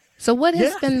 So what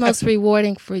has Yeah. been most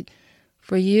rewarding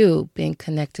for you being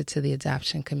connected to the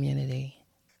adoption community?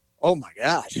 Oh my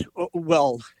gosh.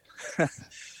 Well,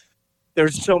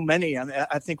 there's so many.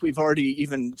 I think we've already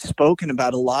even spoken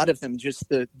about a lot of them. Just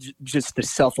the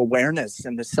self-awareness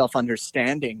and the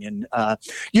self-understanding, and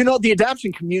the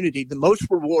adoption community. The most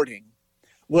rewarding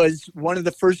was one of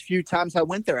the first few times I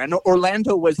went there. And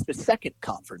Orlando was the second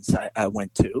conference I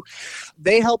went to.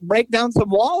 They helped break down some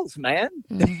walls, man.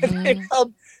 Mm-hmm. They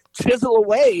helped chisel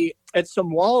away at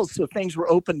some walls so things were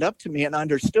opened up to me and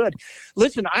understood.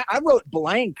 Listen, I wrote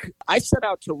blank. I set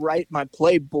out to write my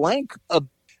play blank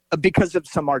because of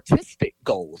some artistic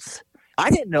goals. I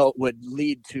didn't know it would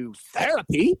lead to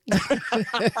therapy. You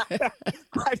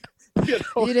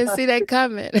didn't see that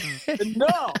coming.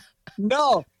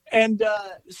 No. And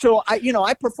so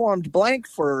I performed blank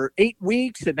for 8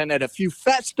 weeks, and then at a few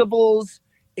festivals.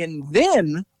 And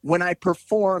then when I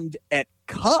performed at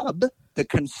CUB, the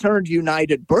Concerned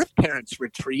United Birth Parents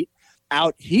Retreat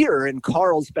out here in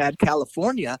Carlsbad,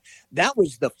 California, that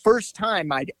was the first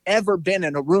time I'd ever been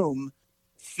in a room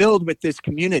filled with this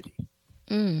community.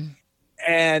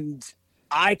 And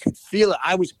I could feel it.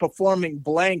 I was performing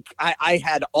blank. I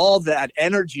had all that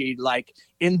energy, like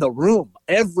in the room,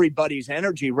 everybody's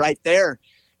energy right there.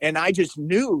 And I just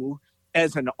knew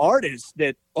as an artist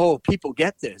that, people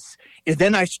get this. And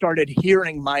then I started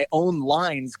hearing my own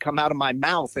lines come out of my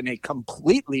mouth in a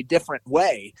completely different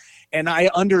way. And I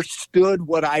understood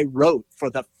what I wrote for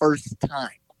the first time.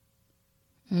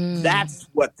 That's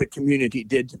what the community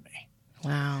did to me.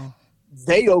 Wow.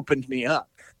 They opened me up.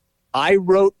 I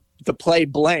wrote the play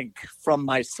blank from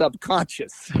my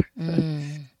subconscious.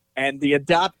 And the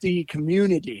adoption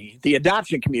community,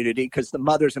 because the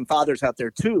mothers and fathers out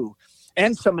there too,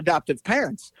 and some adoptive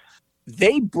parents,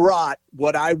 they brought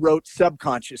what I wrote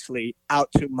subconsciously out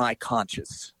to my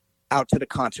conscious, out to the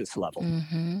conscious level.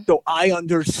 So I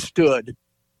understood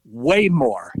way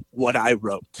more what I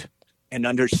wrote and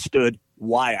understood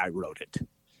why I wrote it.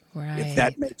 Right. If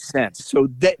that makes sense. So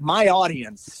that my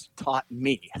audience taught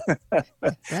me.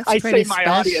 That's I pretty say my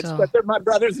special. audience, but they're my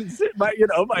brothers and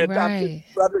my adopted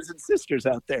brothers and sisters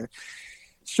out there.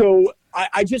 So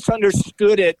I just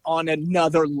understood it on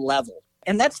another level.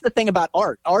 And that's the thing about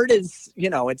art. Art is,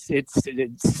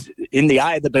 it's in the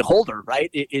eye of the beholder, right?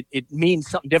 It means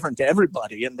something different to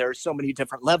everybody, and there are so many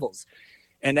different levels.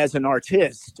 And as an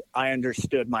artist, I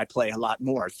understood my play a lot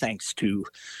more thanks to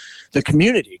the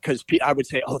community, because I would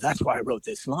say, that's why I wrote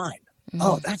this line.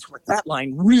 Oh, that's what that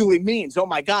line really means. Oh,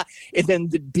 my God. And then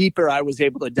the deeper I was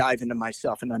able to dive into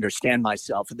myself and understand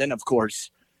myself. And then, of course,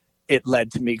 it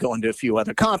led to me going to a few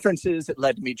other conferences. It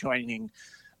led to me joining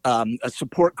a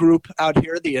support group out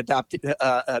here, the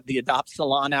Adopt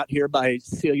Salon out here by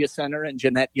Celia Center and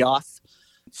Jeanette Yoth.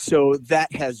 So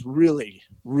that has really,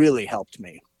 really helped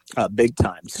me. Big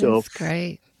time. So that's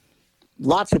great.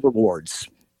 Lots of rewards.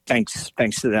 Thanks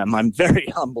to them. I'm very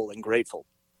humble and grateful.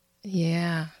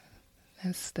 Yeah,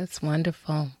 that's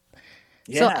wonderful.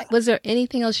 Yeah. So was there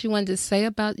anything else you wanted to say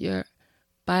about your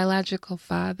biological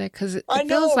father? Because it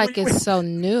feels like it's so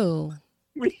new.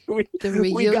 The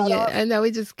reunion. I know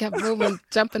we just kept moving,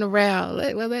 jumping around.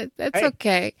 Well, that's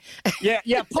okay. Yeah.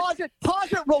 Pause it.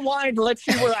 Rewind. Let's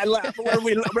see where I left.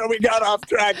 Where we got off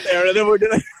track there, and then we're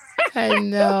gonna. I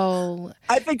know.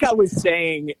 I think I was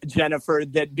saying, Jennifer,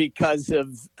 that because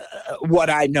of what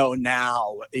I know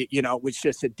now, it was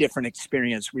just a different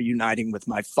experience reuniting with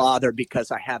my father, because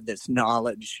I have this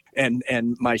knowledge and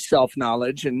my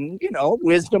self-knowledge and,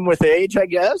 wisdom with age, I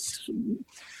guess.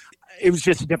 It was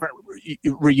just a different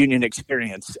reunion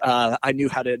experience. I knew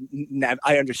how to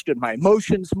I understood my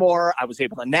emotions more. I was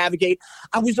able to navigate.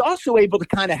 I was also able to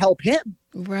kind of help him.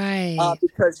 Right.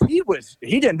 Because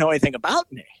he didn't know anything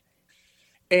about me.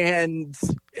 And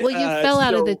well, you fell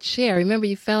out of the chair. Remember,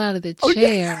 you fell out of the chair. Oh,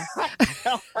 yeah. I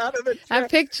fell out of the chair. I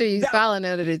picture you falling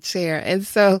out of the chair. And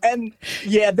so. And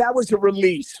yeah, that was a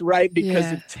release, right?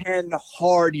 Because of 10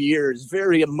 hard years,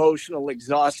 very emotional,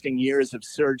 exhausting years of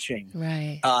searching.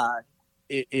 Right. I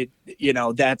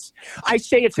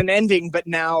say it's an ending, but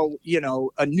now,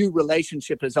 a new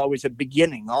relationship is always a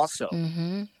beginning also.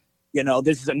 Mm-hmm.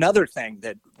 This is another thing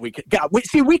that we could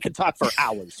talk for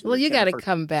hours. Well, you got to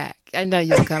come back. I know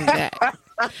you'll come back.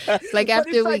 Like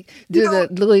after we do the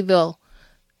Louisville,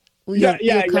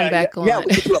 you'll come back on. Yeah,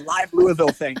 we could do a live Louisville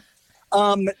thing.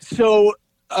 Or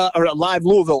a live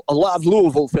Louisville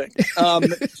thing.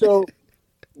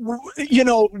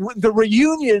 The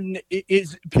reunion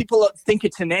is, people think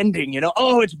it's an ending,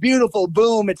 oh, it's beautiful,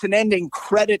 boom, it's an ending,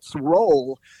 credits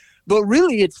roll. But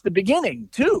really, it's the beginning,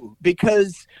 too,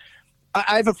 because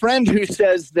I have a friend who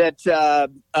says that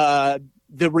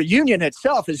the reunion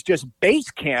itself is just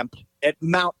base camp at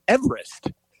Mount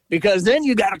Everest, because then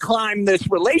you got to climb this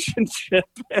relationship.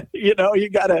 You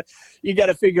got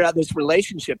to figure out this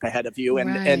relationship ahead of you.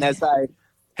 And as I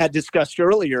had discussed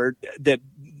earlier, that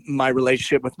my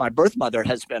relationship with my birth mother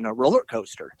has been a roller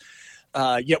coaster.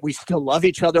 Yet we still love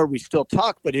each other. We still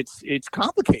talk, but it's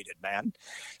complicated, man.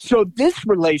 So this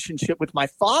relationship with my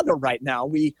father right now,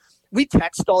 we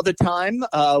text all the time.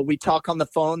 We talk on the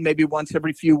phone maybe once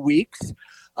every few weeks.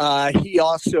 He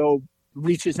also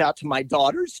reaches out to my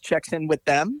daughters, checks in with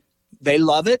them. They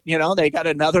love it. They got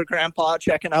another grandpa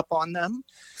checking up on them.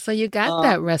 So you got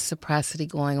that reciprocity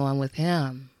going on with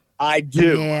him. I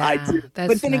do. Yeah, I do.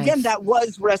 But then again, that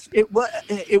was it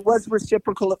was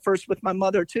reciprocal at first with my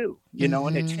mother too,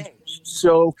 and it changed.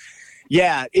 So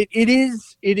yeah, it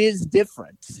is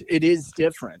different. It is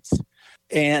different.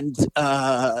 And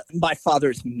my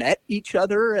fathers met each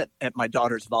other at my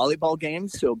daughter's volleyball game.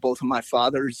 So both of my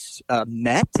fathers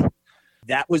met.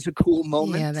 That was a cool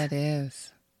moment. Yeah, that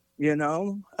is.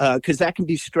 Because that can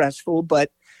be stressful.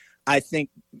 But I think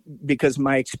because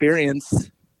my experience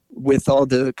with all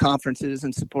the conferences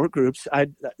and support groups,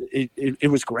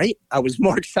 it was great. I was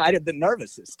more excited than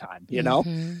nervous this time,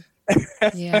 Mm-hmm.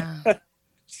 Yeah.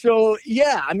 So,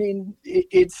 yeah, I mean,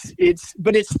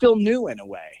 but it's still new in a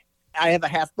way. I have a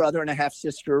half brother and a half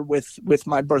sister with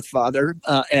my birth father.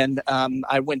 And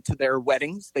I went to their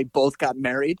weddings. They both got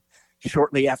married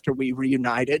shortly after we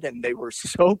reunited, and they were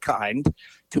so kind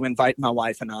to invite my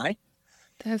wife and I.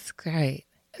 That's great.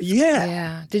 Yeah.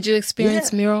 Yeah. Did you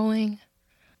experience mirroring?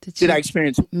 Did I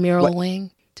experience mirroring?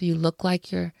 Do you look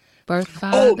like your birth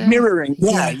father? Oh, mirroring.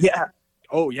 Yeah.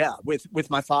 Oh, yeah.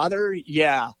 With my father,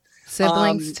 yeah.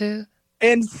 Siblings too?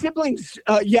 And siblings,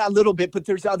 yeah, a little bit, but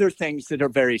there's other things that are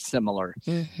very similar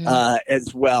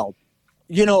as well.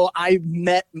 I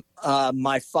met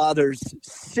my father's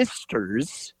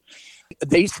sisters.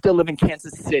 They still live in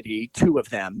Kansas City, two of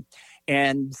them.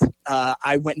 And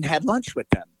I went and had lunch with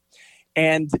them.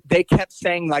 And they kept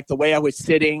saying, like, the way I was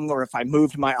sitting, or if I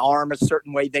moved my arm a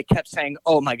certain way, they kept saying,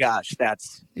 oh, my gosh,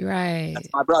 that's my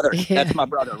brother. Yeah. That's my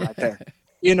brother right there.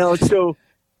 So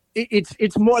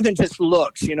it's more than just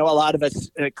looks. A lot of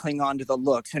us cling on to the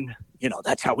looks. And,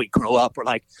 that's how we grow up.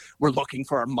 We're looking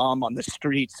for our mom on the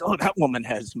streets. Oh, that woman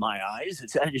has my eyes.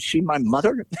 Is she my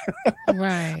mother?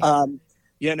 Right.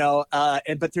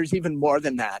 But there's even more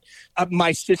than that.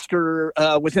 My sister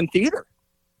was in theater.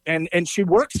 And she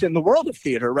works in the world of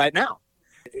theater right now.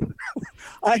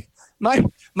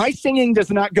 My singing does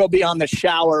not go beyond the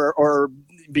shower or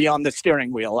beyond the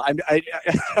steering wheel. I'm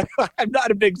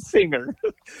not a big singer,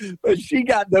 but she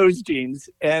got those genes.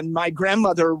 And my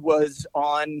grandmother was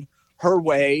on her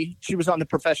way. She was on the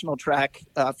professional track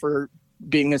for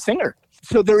being a singer.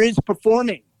 So there is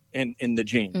performing in the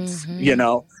genes,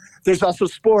 There's also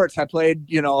sports. I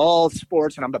played, all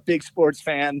sports, and I'm a big sports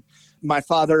fan. My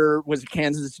father was a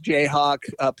Kansas Jayhawk,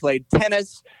 played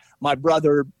tennis. My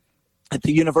brother at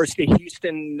the University of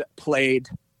Houston played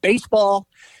baseball.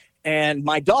 And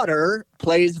my daughter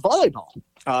plays volleyball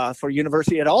for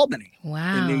University at Albany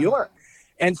in New York.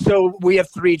 And so we have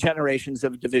 3 generations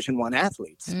of Division I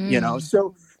athletes,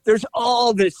 So there's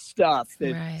all this stuff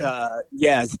that,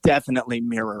 is definitely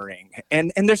mirroring.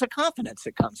 And there's a confidence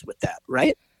that comes with that,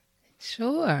 right?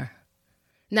 Sure.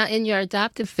 Now, in your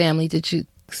adoptive family, did you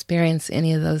experience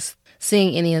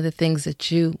seeing any of the things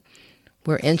that you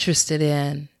were interested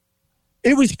in?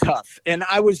 It was tough. And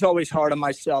I was always hard on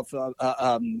myself, a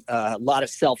lot of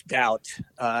self-doubt,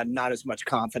 not as much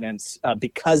confidence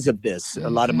because of this. A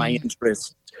lot of my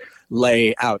interests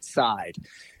lay outside.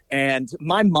 And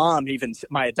my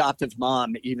adoptive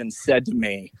mom even said to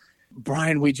me,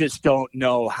 Brian, we just don't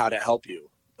know how to help you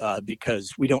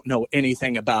because we don't know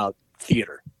anything about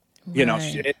theater.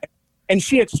 Right. And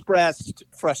she expressed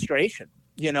frustration.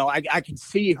 I could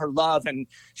see her love, and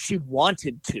she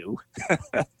wanted to.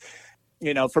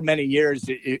 For many years,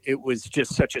 it was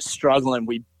just such a struggle, and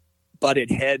we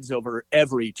butted heads over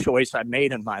every choice I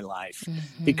made in my life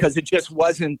because it just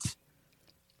wasn't.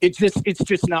 It's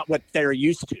just not what they're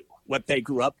used to, what they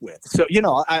grew up with. So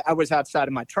I was outside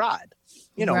of my tribe.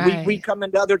 Right. we come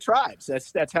into other tribes.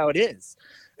 That's how it is.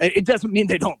 It doesn't mean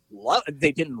they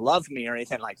didn't love me or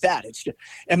anything like that. It's just,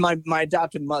 and my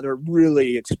adopted mother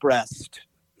really expressed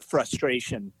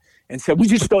frustration and said, "We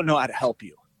just don't know how to help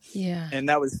you." Yeah. And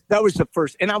that was the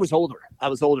first, and I was older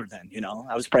then,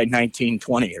 I was probably 19,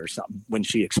 20 or something when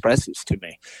she expressed this to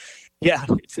me. Yeah.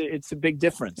 It's a big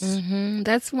difference. Mm-hmm.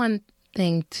 That's one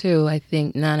thing too. I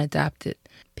think non-adopted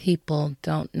people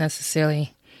don't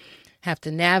necessarily have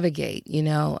to navigate, and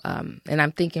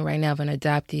I'm thinking right now of an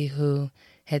adoptee who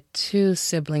had two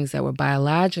siblings that were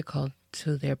biological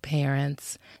to their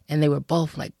parents, and they were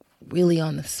both like really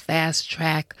on this fast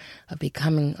track of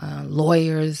becoming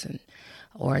lawyers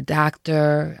or a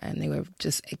doctor, and they were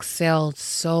just excelled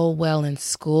so well in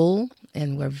school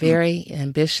and were very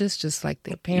ambitious, just like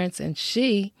their parents. And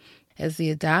she, as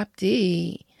the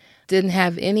adoptee, didn't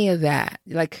have any of that.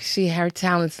 Like her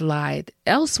talents lied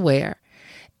elsewhere.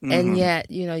 And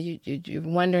yet, you're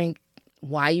wondering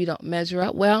why you don't measure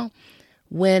up. Well,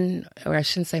 or I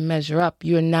shouldn't say measure up,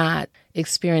 you're not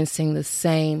experiencing the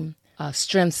same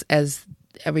strengths as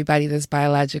everybody that's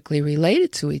biologically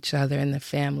related to each other in the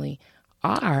family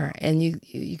are. And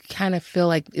you kind of feel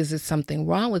like, is there something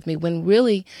wrong with me? When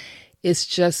really it's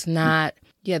just not,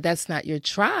 that's not your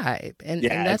tribe. And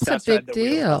that's a big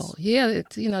deal. Yeah,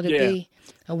 to be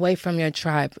away from your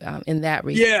tribe in that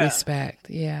respect.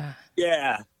 Yeah.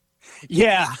 Yeah.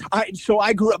 Yeah. So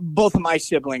I grew up, both of my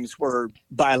siblings were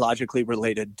biologically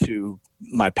related to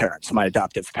my parents, my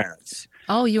adoptive parents.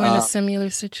 Oh, you were in a similar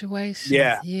situation.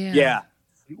 Yeah.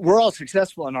 We're all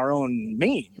successful in our own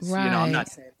means. Right. I'm not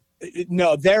saying,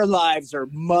 no, their lives are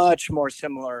much more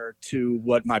similar to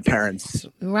what my parents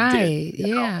did.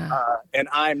 And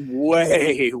I'm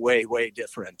way, way, way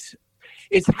different.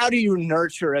 It's how do you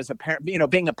nurture as a parent,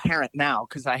 being a parent now,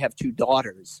 because I have two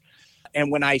daughters. And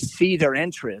when I see their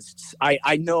interests,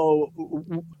 I know,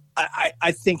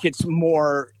 I think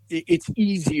it's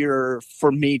easier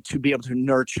for me to be able to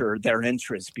nurture their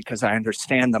interests because I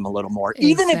understand them a little more,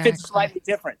 even if it's slightly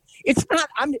different. It's not,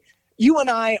 you and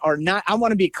I are not, I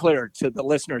want to be clear to the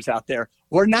listeners out there.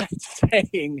 We're not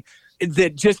saying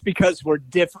that just because we're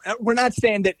different, we're not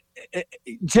saying that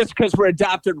just because we're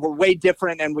adopted, we're way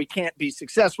different and we can't be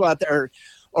successful out there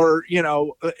or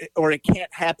it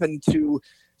can't happen to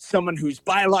someone who's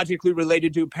biologically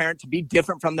related to a parent to be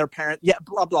different from their parent. Yeah,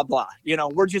 blah, blah, blah.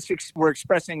 We're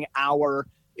expressing our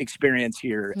experience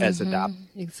here as adopted.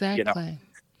 Exactly.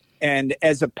 And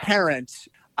as a parent,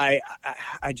 I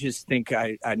just think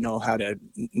I know how to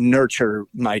nurture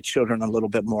my children a little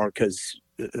bit more because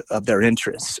of their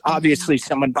interests. Obviously,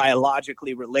 someone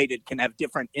biologically related can have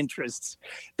different interests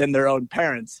than their own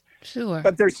parents. Sure.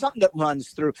 But there's something that runs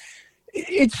through.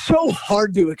 It's so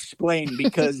hard to explain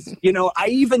because, I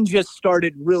even just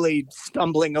started really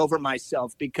stumbling over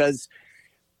myself because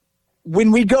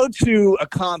when we go to a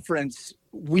conference,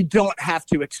 we don't have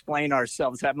to explain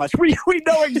ourselves that much. We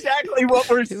know exactly what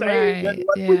we're saying and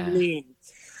what we mean.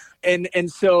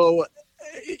 And so,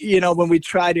 when we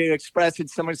try to express it,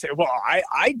 someone say, well,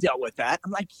 I dealt with that.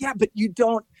 I'm like, yeah, but you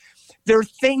don't. There are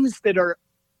things that are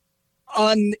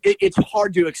it's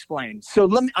hard to explain. So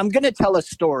I'm going to tell a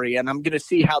story and I'm going to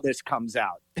see how this comes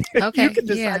out. Okay. You can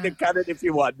decide to cut it if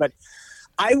you want, but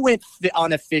I went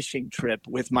on a fishing trip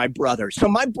with my brother. So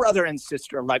my brother and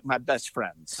sister are like my best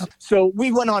friends. Okay. So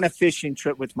we went on a fishing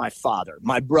trip with my father,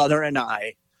 my brother and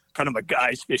I, kind of a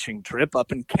guy's fishing trip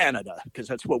up in Canada because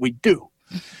that's what we do.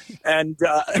 And,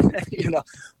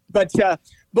 but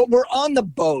we're on the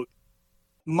boat.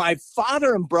 My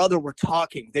father and brother were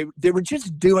talking. They were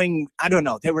just doing, I don't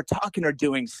know, they were talking or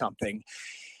doing something.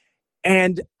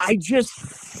 And I just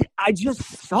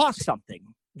saw something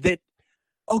that,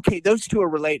 okay, those two are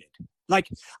related. Like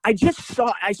I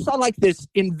saw like this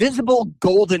invisible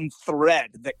golden thread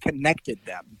that connected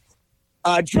them.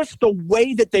 Just the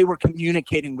way that they were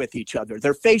communicating with each other,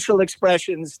 their facial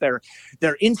expressions, their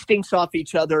instincts off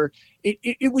each other.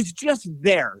 It was just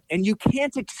there, and you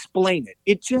can't explain it.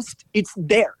 It's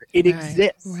there. It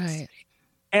exists. Right.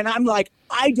 And I'm like,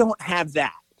 I don't have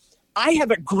that. I have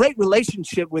a great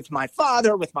relationship with my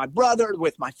father, with my brother,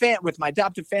 with my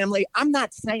adoptive family. I'm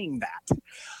not saying that.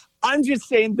 I'm just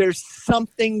saying there's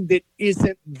something that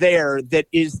isn't there that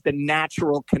is the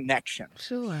natural connection.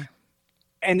 Sure.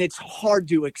 and it's hard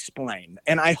to explain.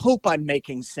 And I hope I'm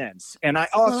making sense. And I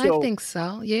also, well, I think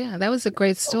so. Yeah, that was a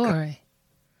great story.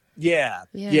 Okay.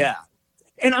 Yeah.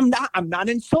 And I'm not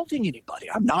insulting anybody.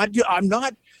 I'm not,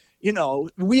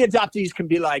 we adoptees can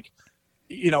be like,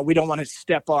 we don't want to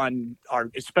step on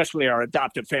especially our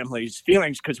adoptive family's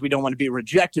feelings because we don't want to be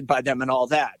rejected by them and all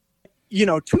that.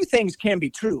 Two things can be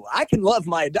true. I can love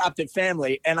my adoptive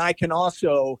family, and I can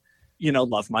also,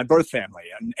 love my birth family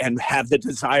and have the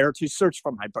desire to search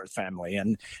for my birth family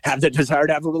and have the desire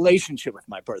to have a relationship with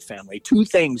my birth family. Two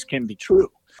things can be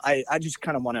true. I just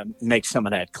kind of want to make some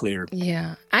of that clear.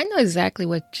 Yeah, I know exactly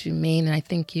what you mean, and I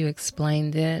think you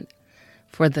explained it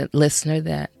for the listener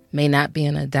that may not be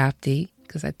an adoptee,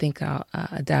 because I think our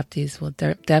adoptees will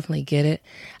definitely get it.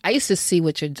 I used to see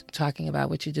what you're talking about,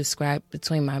 what you described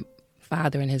between my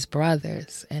father and his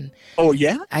brothers. And oh,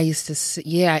 yeah? I used to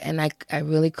see, and I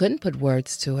really couldn't put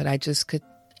words to it. I just could,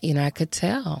 I could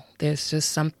tell. There's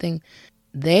just something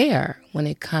there when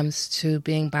it comes to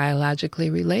being biologically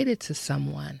related to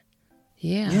someone.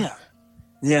 Yeah.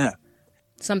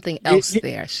 Something else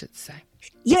there, I should say.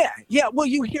 Yeah. Well,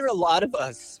 you hear a lot of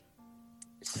us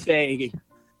say,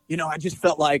 I just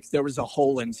felt like there was a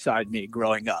hole inside me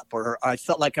growing up, or I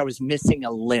felt like I was missing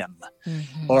a limb,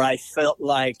 or I felt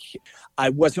like I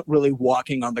wasn't really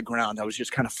walking on the ground. I was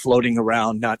just kind of floating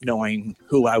around, not knowing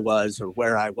who I was or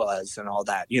where I was and all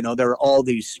that. There are all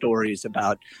these stories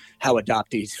about how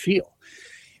adoptees feel.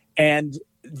 And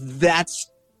that's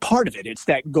part of it. It's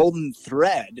that golden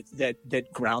thread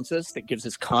that grounds us, that gives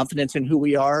us confidence in who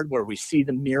we are, where we see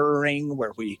the mirroring,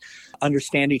 where we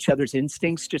understand each other's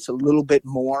instincts just a little bit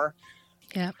more.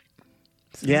 Yep.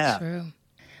 So true.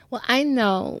 Well, I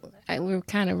know we're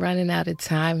kind of running out of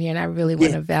time here, and I really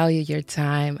want to value your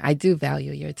time. I do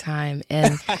value your time.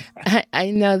 And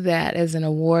I know that as an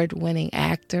award-winning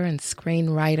actor and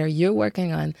screenwriter, you're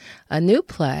working on a new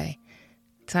play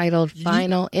titled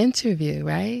Final Interview,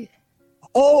 right?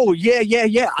 Oh, yeah.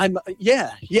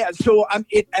 So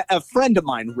a friend of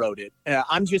mine wrote it.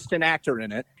 I'm just an actor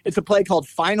in it. It's a play called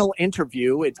Final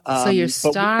Interview. So you're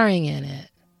starring in it.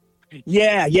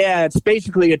 Yeah. It's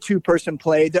basically a 2-person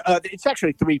play. It's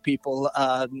actually 3 people.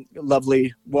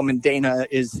 Lovely woman Dana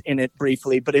is in it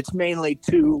briefly, but it's mainly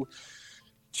two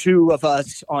of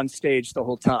us on stage the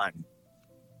whole time.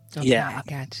 Okay, yeah. I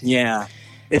got you. Yeah.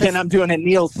 And then I'm doing a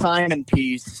Neil Simon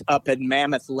piece up at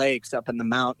Mammoth Lakes up in the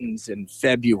mountains in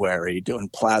February, doing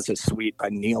Plaza Suite by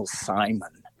Neil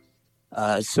Simon.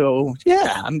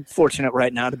 I'm fortunate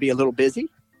right now to be a little busy.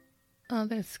 Oh,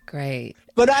 that's great.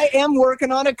 But I am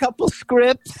working on a couple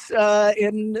scripts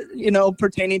pertaining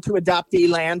to adoptee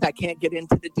land. I can't get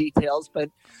into the details, but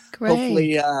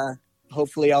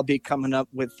hopefully I'll be coming out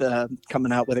with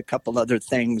a couple other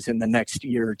things in the next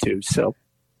year or two. So.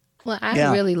 Well,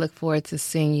 I really look forward to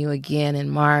seeing you again in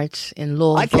March in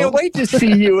Louisville. I can't wait to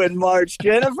see you in March,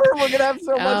 Jennifer. We're going to have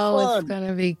so much fun. It's going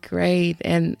to be great.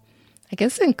 And I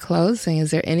guess in closing, is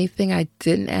there anything I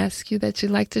didn't ask you that you'd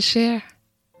like to share?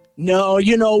 No,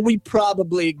 we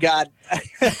probably got...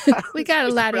 we got a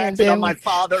lot in on my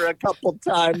father a couple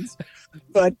times,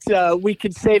 but we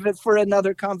could save it for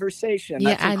another conversation.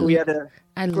 Yeah,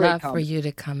 I'd love for you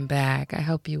to come back. I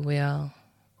hope you will.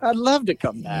 I'd love to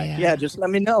come back. Yeah, just let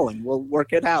me know and we'll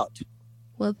work it out.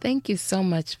 Well, thank you so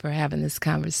much for having this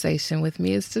conversation with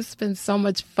me. It's just been so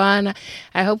much fun.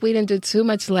 I hope we didn't do too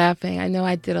much laughing. I know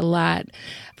I did a lot.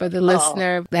 For the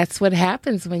listener, that's what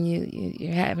happens when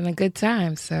you're having a good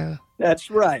time. So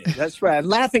That's right.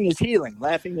 Laughing is healing.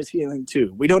 Laughing is healing,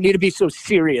 too. We don't need to be so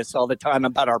serious all the time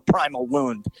about our primal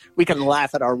wound. We can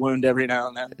laugh at our wound every now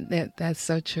and then. That's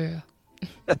so true.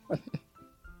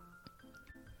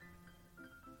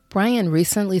 Brian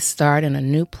recently starred in a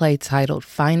new play titled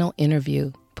Final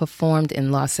Interview, performed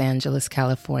in Los Angeles,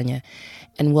 California,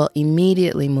 and will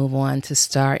immediately move on to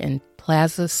star in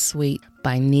Plaza Suite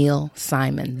by Neil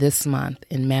Simon this month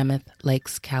in Mammoth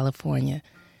Lakes, California.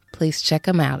 Please check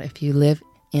him out if you live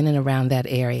in and around that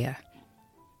area.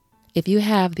 If you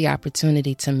have the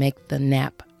opportunity to make the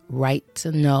NAP Right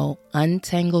to Know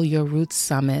Untangle Your Roots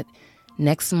Summit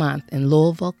next month in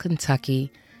Louisville,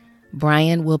 Kentucky,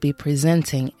 Brian will be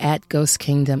presenting at Ghost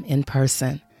Kingdom in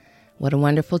person. What a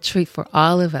wonderful treat for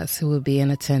all of us who will be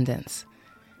in attendance.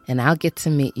 And I'll get to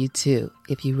meet you too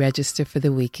if you register for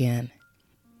the weekend.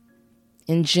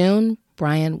 In June,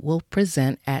 Brian will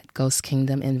present at Ghost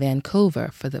Kingdom in Vancouver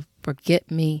for the Forget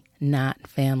Me Not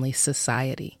Family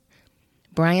Society.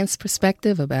 Brian's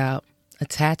perspective about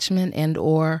attachment and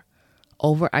or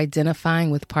over-identifying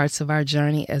with parts of our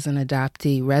journey as an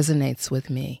adoptee resonates with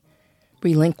me.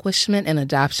 Relinquishment and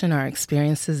adoption are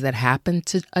experiences that happen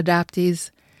to adoptees.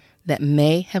 that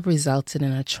may have resulted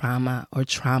in a trauma or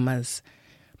traumas,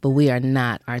 but we are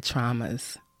not our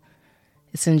traumas.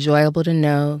 It's enjoyable to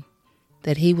know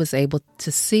that he was able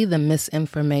to see the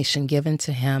misinformation given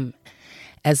to him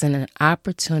as an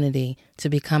opportunity to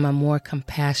become a more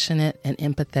compassionate and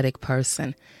empathetic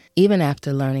person, even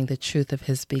after learning the truth of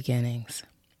his beginnings.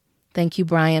 Thank you,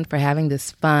 Brian, for having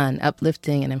this fun,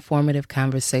 uplifting, and informative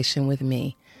conversation with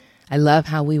me. I love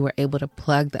how we were able to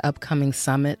plug the upcoming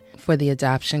summit for the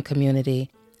adoption community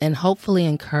and hopefully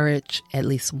encourage at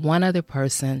least one other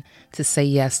person to say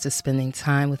yes to spending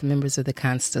time with members of the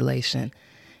constellation.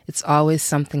 It's always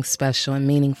something special and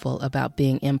meaningful about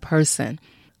being in person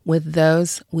with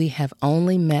those we have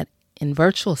only met in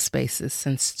virtual spaces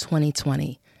since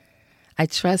 2020. I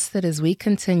trust that as we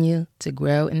continue to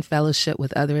grow in fellowship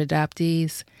with other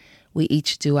adoptees, we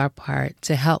each do our part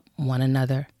to help one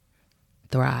another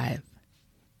thrive.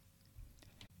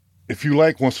 If you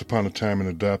like Once Upon a Time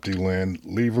in Adoptee Land,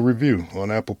 leave a review on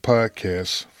Apple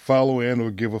Podcasts, follow and or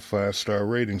give a 5-star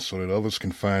rating so that others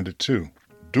can find it too.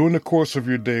 During the course of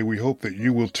your day, we hope that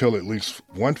you will tell at least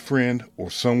one friend or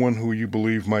someone who you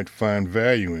believe might find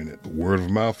value in it. Word of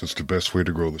mouth is the best way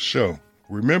to grow the show.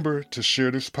 Remember to share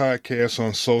this podcast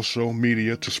on social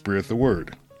media to spread the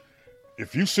word.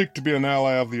 If you seek to be an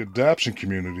ally of the adoption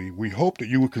community, we hope that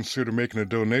you will consider making a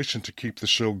donation to keep the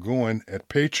show going at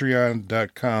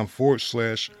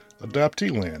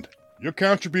patreon.com/adopteeland. Your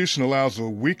contribution allows a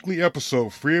weekly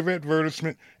episode free of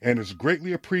advertisement and is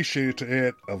greatly appreciated to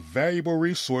add a valuable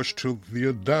resource to the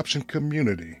adoption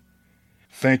community.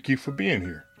 Thank you for being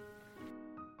here.